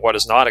work and what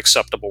is not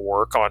acceptable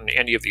work on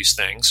any of these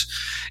things.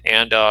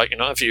 And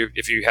if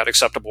you had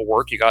acceptable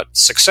work, you got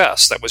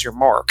success. That was your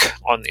mark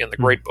in the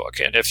grade book.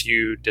 And if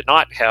you did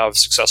not have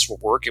successful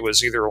work, it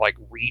was either like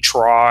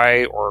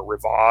retry or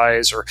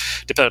revise, or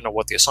depending on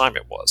what the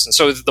assignment was. And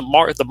so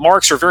the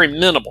marks are very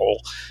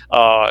minimal,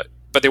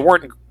 but they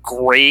weren't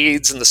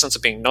grades in the sense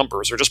of being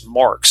numbers. They're just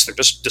marks. They're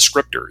just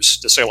descriptors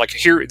to say, like,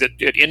 here, that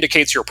it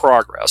indicates your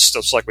progress.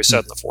 That's like we said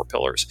in the 4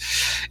 pillars.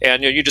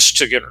 And you just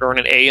to earn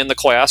an A in the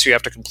class, you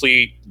have to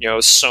complete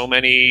so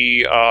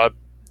many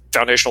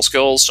foundational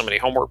skills, so many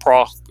homework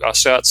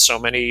sets, so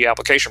many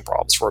application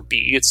problems. For a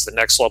B, it's the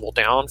next level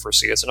down. For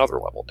C, it's another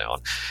level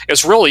down.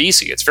 It's really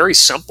easy. It's very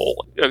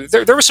simple.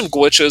 There were some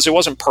glitches. It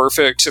wasn't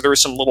perfect. There were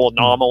some little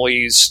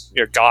anomalies,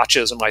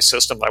 gotchas in my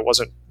system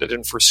that I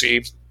didn't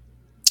foresee.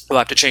 We'll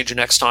have to change it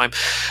next time.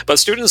 But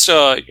students,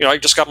 I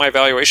just got my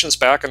evaluations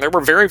back, and they were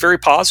very, very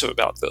positive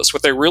about this.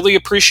 What they really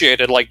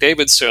appreciated, like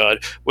David said,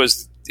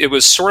 was it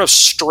was sort of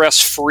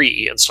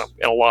stress-free in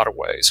a lot of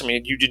ways. I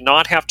mean, you did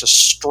not have to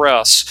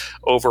stress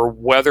over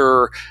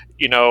whether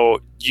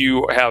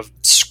you have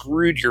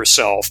screwed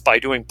yourself by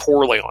doing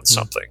poorly on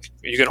something.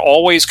 You can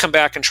always come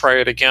back and try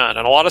it again.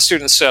 And a lot of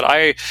students said,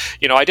 I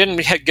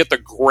didn't get the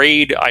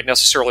grade I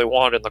necessarily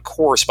wanted in the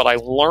course, but I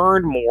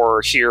learned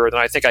more here than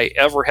I think I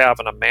ever have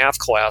in a math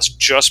class,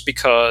 just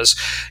because,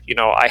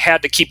 I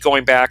had to keep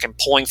going back and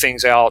pulling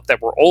things out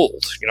that were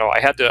old.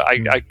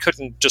 I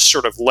couldn't just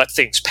sort of let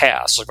things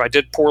pass. Like if I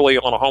did poorly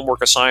on a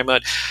homework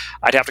assignment,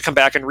 I'd have to come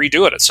back and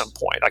redo it at some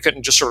point. I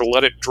couldn't just sort of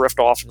let it drift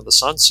off into the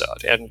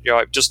sunset. And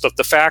just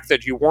the fact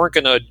that you weren't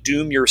going to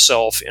doom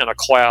yourself in a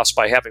class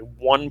by having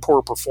one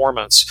poor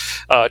performance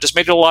just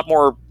made it a lot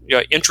more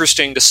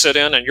interesting to sit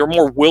in, and you're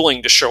more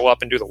willing to show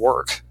up and do the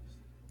work.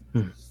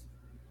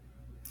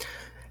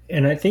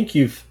 And I think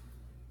you've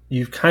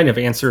kind of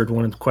answered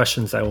one of the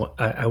questions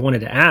I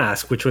wanted to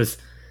ask, which was,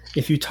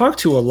 if you talk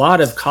to a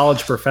lot of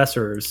college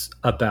professors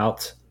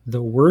about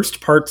the worst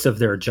parts of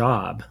their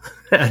job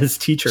as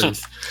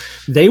teachers,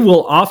 they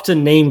will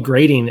often name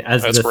grading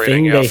as the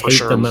thing they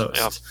hate the most.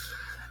 Yeah.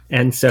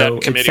 And so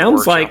it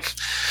sounds like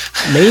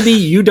maybe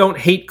you don't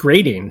hate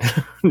grading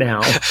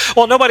now.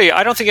 Well,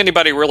 I don't think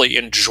anybody really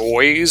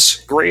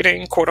enjoys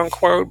grading, quote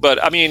unquote.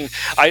 But I mean,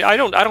 I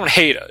don't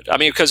hate it. I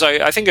mean, because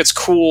I think it's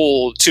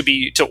cool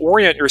to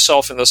orient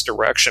yourself in this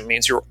direction.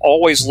 Means you're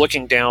always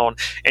looking down,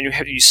 and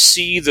you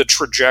see the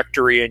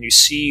trajectory, and you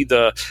see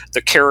the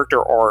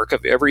character arc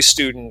of every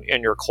student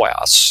in your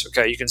class.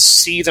 Okay, you can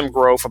see them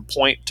grow from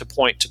point to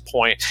point to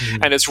point.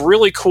 Mm-hmm. And it's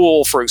really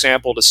cool, for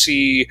example, to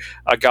see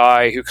a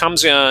guy who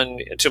comes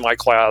into my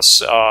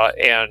class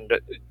and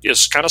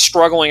is kind of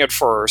struggling at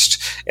first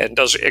and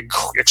does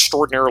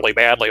extraordinarily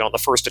badly on the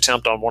first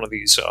attempt on one of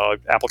these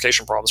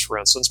application problems, for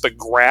instance. But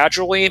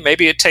gradually,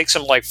 maybe it takes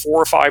him like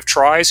 4 or 5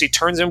 tries, he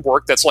turns in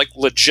work that's like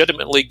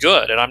legitimately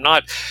good. And I'm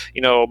not,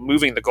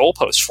 moving the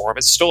goalposts for him.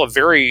 It's still a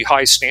very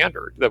high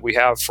standard that we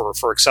have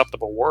for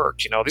acceptable work.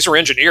 These are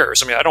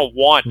engineers. I mean, I don't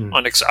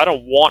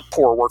want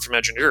poor work from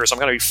engineers. I'm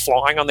going to be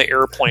flying on the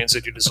airplanes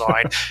that you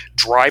design,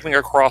 driving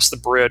across the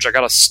bridge. I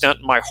got a stent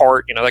in my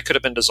heart. That could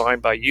have been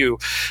designed by you.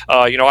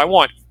 I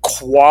want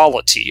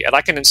quality, and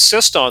I can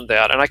insist on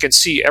that, and I can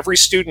see every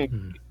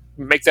student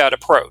make that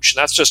approach.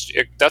 And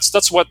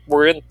that's what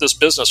we're in this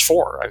business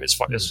for, as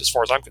far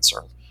as I'm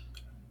concerned.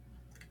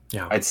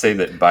 Yeah, I'd say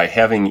that by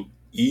having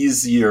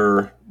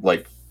easier,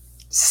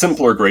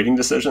 simpler grading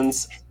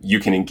decisions, you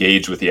can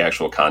engage with the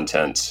actual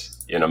content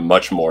in a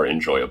much more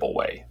enjoyable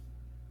way.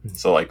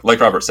 So, like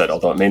Robert said,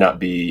 although it may not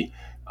be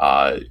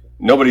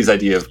nobody's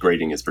idea of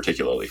grading is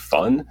particularly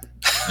fun,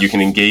 you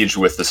can engage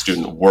with the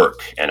student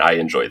work, and I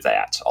enjoy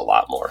that a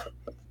lot more.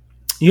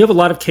 You have a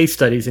lot of case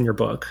studies in your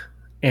book,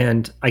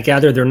 and I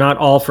gather they're not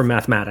all from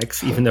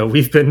mathematics, even though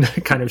we've been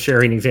kind of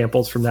sharing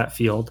examples from that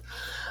field.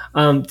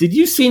 Did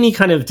you see any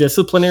kind of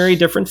disciplinary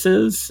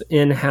differences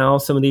in how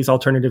some of these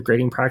alternative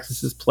grading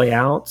practices play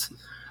out?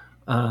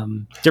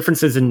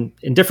 Differences in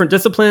different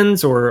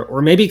disciplines,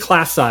 or maybe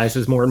class size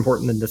is more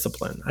important than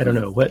discipline? I don't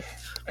know.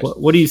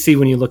 What do you see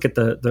when you look at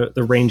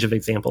the range of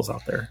examples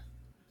out there?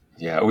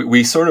 Yeah,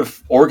 we sort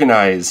of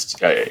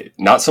organized,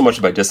 not so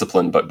much by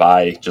discipline, but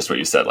by just what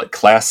you said, like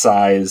class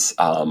size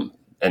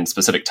and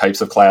specific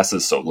types of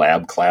classes. So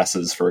lab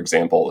classes, for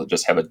example,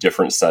 just have a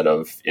different set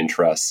of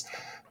interests.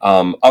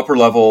 Upper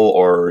level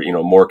or,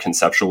 more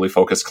conceptually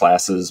focused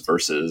classes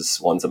versus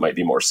ones that might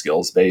be more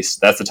skills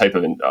based. That's the type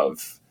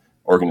of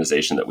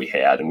organization that we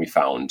had. And we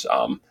found,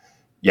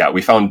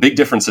 we found big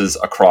differences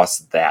across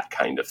that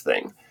kind of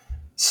thing.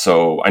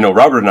 So I know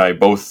Robert and I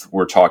both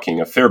were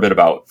talking a fair bit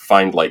about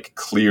find like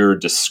clear,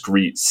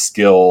 discrete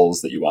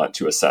skills that you want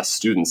to assess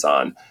students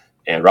on.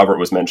 And Robert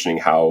was mentioning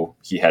how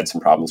he had some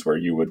problems where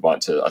you would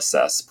want to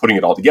assess putting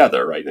it all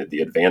together, right? The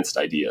advanced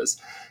ideas.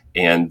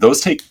 And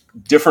those take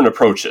different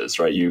approaches,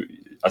 right?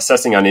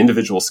 Assessing on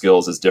individual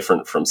skills is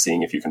different from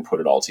seeing if you can put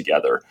it all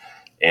together.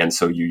 And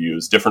so you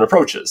use different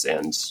approaches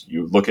and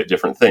you look at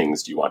different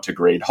things. Do you want to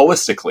grade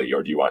holistically,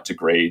 or do you want to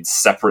grade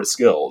separate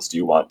skills? Do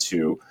you want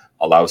to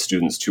allow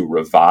students to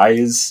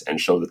revise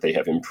and show that they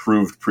have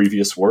improved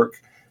previous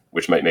work,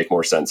 which might make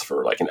more sense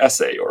for like an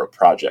essay or a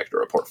project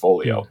or a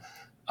portfolio?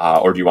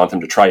 Or do you want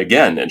them to try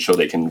again and show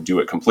they can do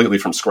it completely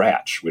from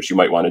scratch, which you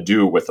might want to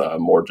do with a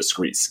more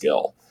discrete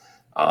skill?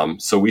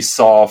 So we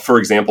saw, for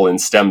example, in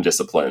STEM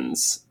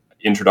disciplines,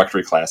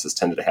 introductory classes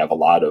tended to have a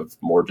lot of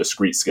more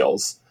discrete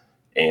skills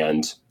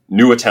and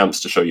new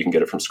attempts to show you can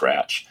get it from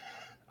scratch.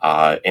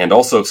 And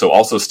also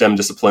STEM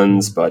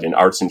disciplines, but in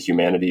arts and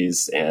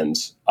humanities and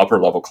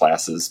upper level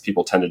classes,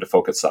 people tended to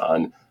focus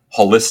on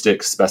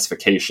holistic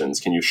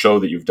specifications. Can you show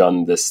that you've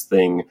done this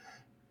thing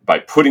by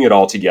putting it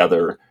all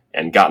together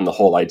and gotten the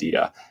whole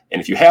idea? And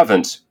if you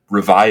haven't,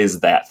 revise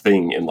that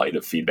thing in light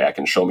of feedback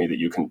and show me that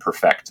you can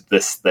perfect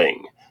this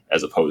thing,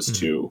 as opposed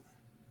to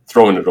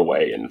throwing it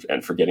away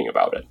and forgetting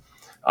about it.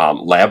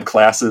 Lab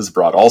classes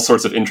brought all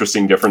sorts of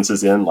interesting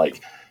differences in,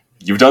 like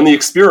you've done the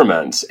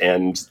experiment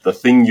and the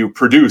thing you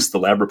produced, the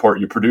lab report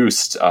you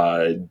produced,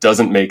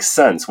 doesn't make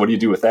sense. What do you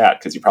do with that?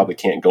 Because you probably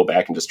can't go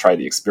back and just try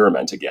the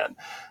experiment again.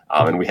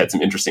 And we had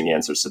some interesting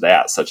answers to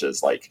that, such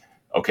as like,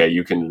 okay,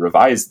 you can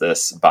revise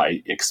this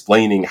by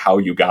explaining how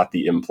you got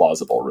the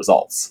implausible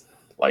results.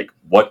 Like,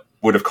 what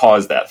would have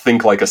caused that?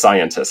 Think like a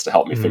scientist to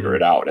help me figure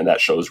it out. And that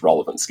shows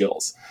relevant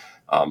skills.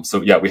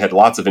 We had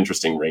lots of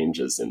interesting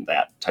ranges in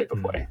that type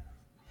of way.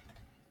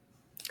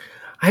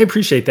 I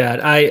appreciate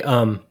that.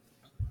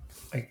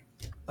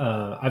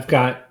 I've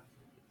got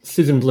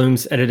Susan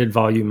Bloom's edited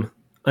volume,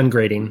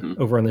 Ungrading,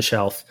 over on the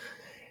shelf.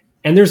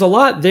 And there's a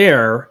lot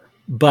there,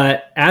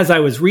 but as I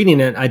was reading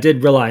it, I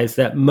did realize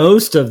that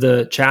most of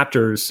the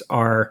chapters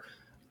are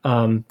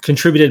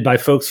contributed by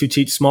folks who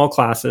teach small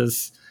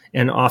classes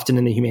and often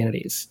in the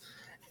humanities.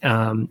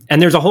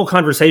 And there's a whole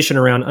conversation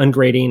around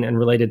ungrading and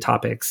related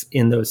topics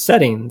in those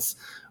settings.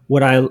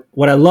 What I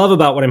love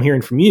about what I'm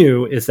hearing from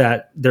you is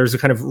that there's a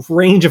kind of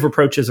range of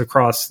approaches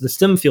across the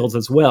STEM fields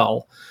as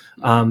well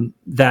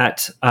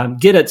that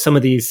get at some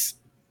of these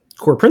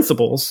core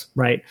principles,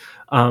 right?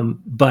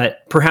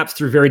 But perhaps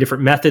through very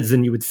different methods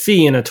than you would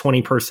see in a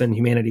 20-person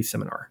humanities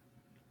seminar.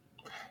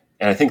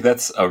 And I think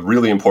that's a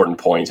really important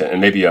point,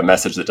 and maybe a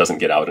message that doesn't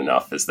get out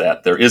enough, is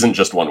that there isn't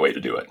just one way to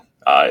do it.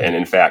 And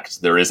in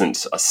fact, there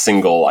isn't a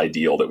single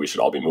ideal that we should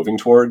all be moving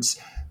towards.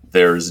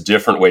 There's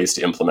different ways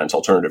to implement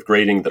alternative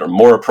grading that are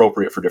more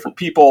appropriate for different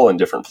people and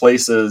different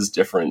places,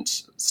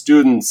 different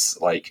students.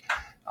 Like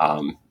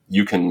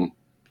you can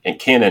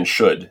and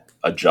should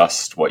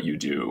adjust what you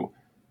do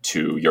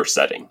to your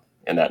setting,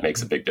 and that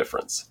makes a big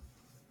difference.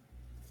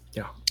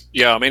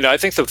 Yeah, I mean, I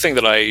think the thing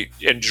that I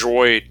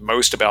enjoyed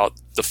most about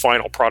the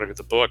final product of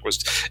the book was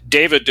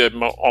David did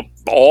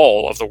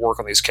all of the work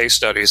on these case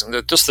studies,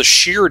 and just the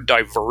sheer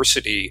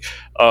diversity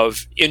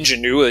of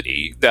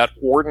ingenuity that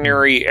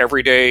ordinary,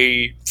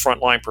 everyday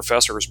frontline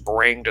professors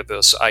bring to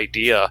this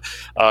idea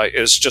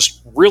is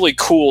just really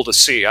cool to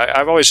see.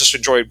 I've always just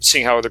enjoyed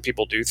seeing how other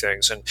people do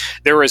things, and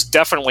there is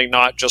definitely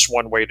not just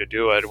one way to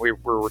do it. We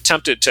were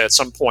tempted to, at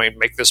some point,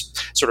 make this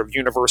sort of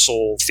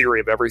universal theory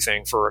of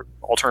everything for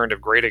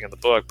alternative grading in the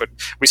book, but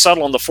we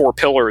settle on the 4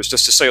 pillars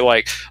just to say,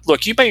 like,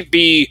 look, you may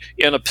be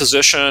in a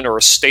position or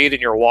a state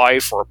in your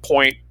life or a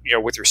point,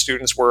 with your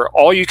students where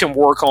all you can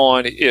work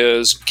on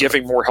is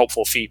giving more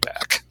helpful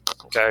feedback.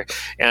 Okay.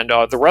 And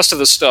the rest of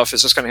the stuff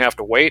is just going to have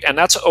to wait. And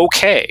that's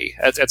okay.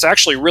 It's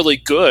actually really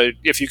good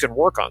if you can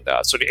work on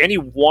that. So to any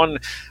one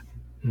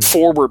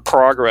forward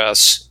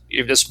progress,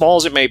 as small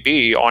as it may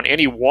be, on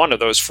any one of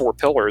those 4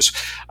 pillars,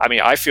 I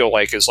mean, I feel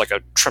like is like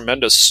a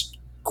tremendous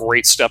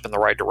great step in the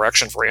right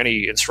direction for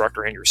any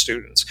instructor and your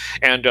students.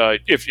 And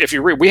if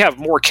you read, we have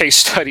more case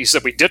studies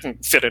that we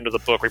didn't fit into the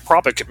book. We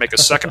probably could make a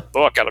second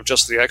book out of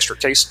just the extra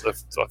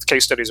the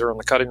case studies that are on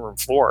the cutting room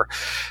floor.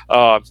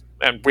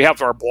 And we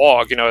have our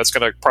blog, it's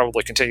going to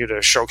probably continue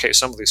to showcase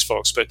some of these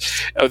folks. But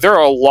there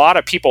are a lot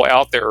of people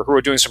out there who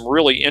are doing some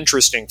really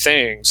interesting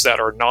things that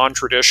are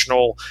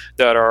non-traditional,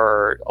 that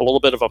are a little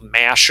bit of a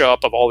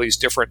mashup of all these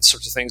different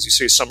sorts of things. You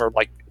see some are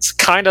like, it's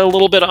kind of a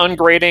little bit of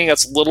ungrading,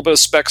 it's a little bit of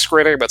specs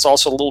grading, but it's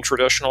also a little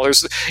traditional.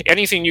 There's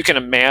anything you can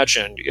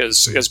imagine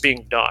is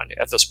being done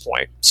at this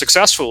point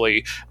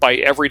successfully by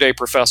everyday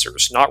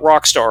professors, not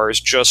rock stars,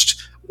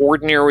 just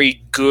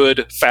ordinary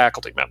good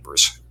faculty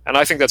members. And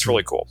I think that's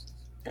really cool.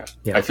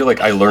 Yeah. I feel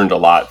like I learned a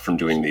lot from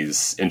doing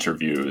these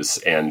interviews,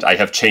 and I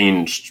have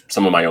changed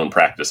some of my own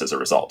practice as a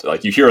result.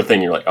 Like, you hear a thing,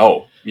 and you're like,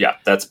 oh, yeah,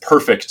 that's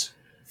perfect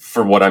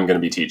for what I'm going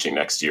to be teaching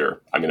next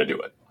year. I'm going to do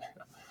it.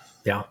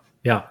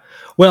 Yeah.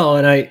 Well,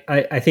 and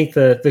I think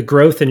the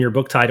growth in your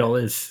book title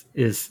is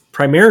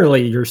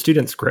primarily your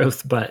students'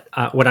 growth, but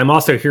what I'm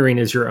also hearing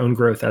is your own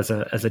growth as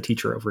a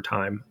teacher over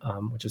time,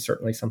 which is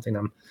certainly something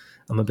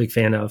I'm a big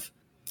fan of.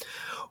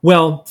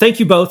 Well, thank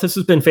you both. This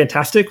has been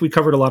fantastic. We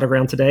covered a lot of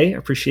ground today. I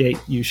appreciate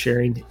you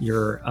sharing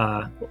your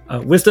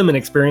wisdom and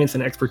experience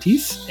and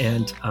expertise,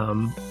 and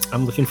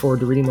I'm looking forward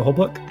to reading the whole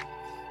book.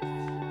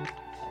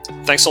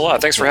 Thanks a lot.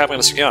 Thanks for having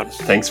us again.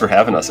 Thanks for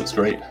having us. It was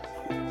great.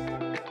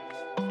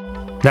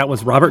 That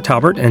was Robert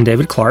Talbert and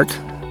David Clark,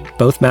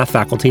 both math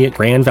faculty at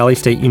Grand Valley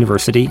State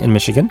University in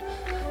Michigan,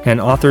 and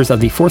authors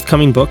of the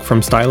forthcoming book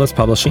from Stylus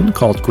Publishing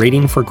called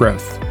Grading for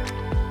Growth.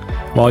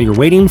 While you're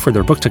waiting for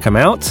their book to come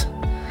out,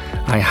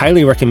 I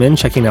highly recommend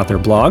checking out their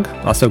blog,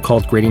 also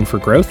called Grading for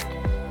Growth.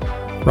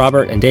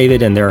 Robert and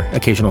David and their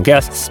occasional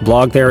guests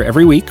blog there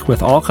every week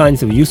with all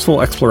kinds of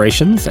useful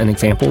explorations and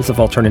examples of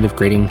alternative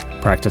grading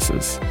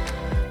practices.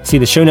 See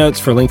the show notes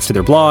for links to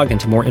their blog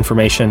and to more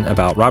information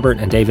about Robert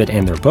and David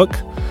and their book.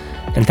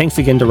 And thanks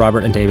again to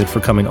Robert and David for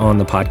coming on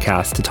the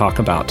podcast to talk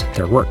about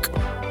their work.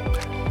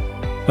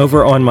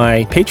 Over on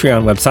my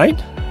Patreon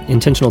website,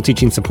 Intentional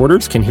Teaching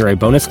supporters can hear a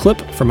bonus clip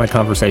from my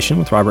conversation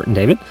with Robert and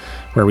David,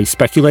 where we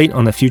speculate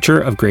on the future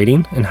of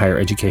grading in higher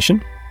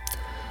education.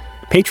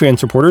 Patreon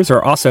supporters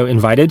are also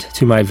invited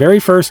to my very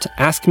first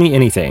Ask Me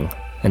Anything,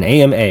 an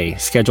AMA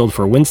scheduled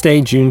for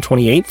Wednesday, June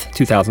 28th,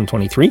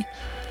 2023.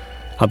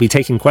 I'll be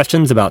taking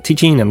questions about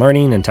teaching and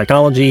learning and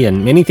technology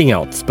and anything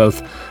else,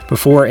 both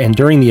before and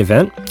during the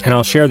event, and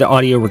I'll share the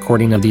audio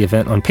recording of the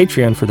event on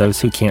Patreon for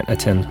those who can't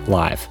attend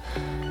live.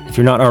 If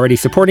you're not already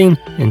supporting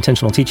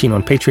Intentional Teaching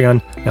on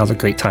Patreon, now's a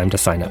great time to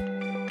sign up.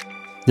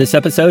 This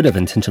episode of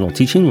Intentional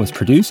Teaching was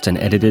produced and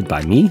edited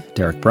by me,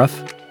 Derek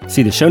Bruff.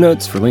 See the show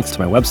notes for links to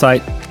my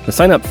website, the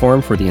sign-up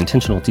form for the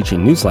Intentional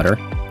Teaching newsletter,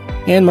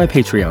 and my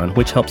Patreon,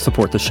 which helps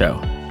support the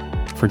show.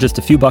 For just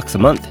a few bucks a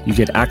month, you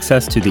get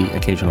access to the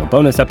occasional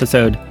bonus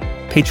episode,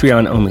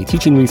 Patreon-only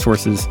teaching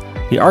resources,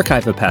 the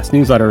archive of past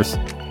newsletters,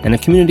 and a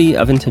community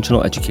of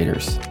intentional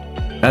educators.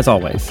 As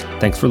always,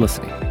 thanks for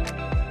listening.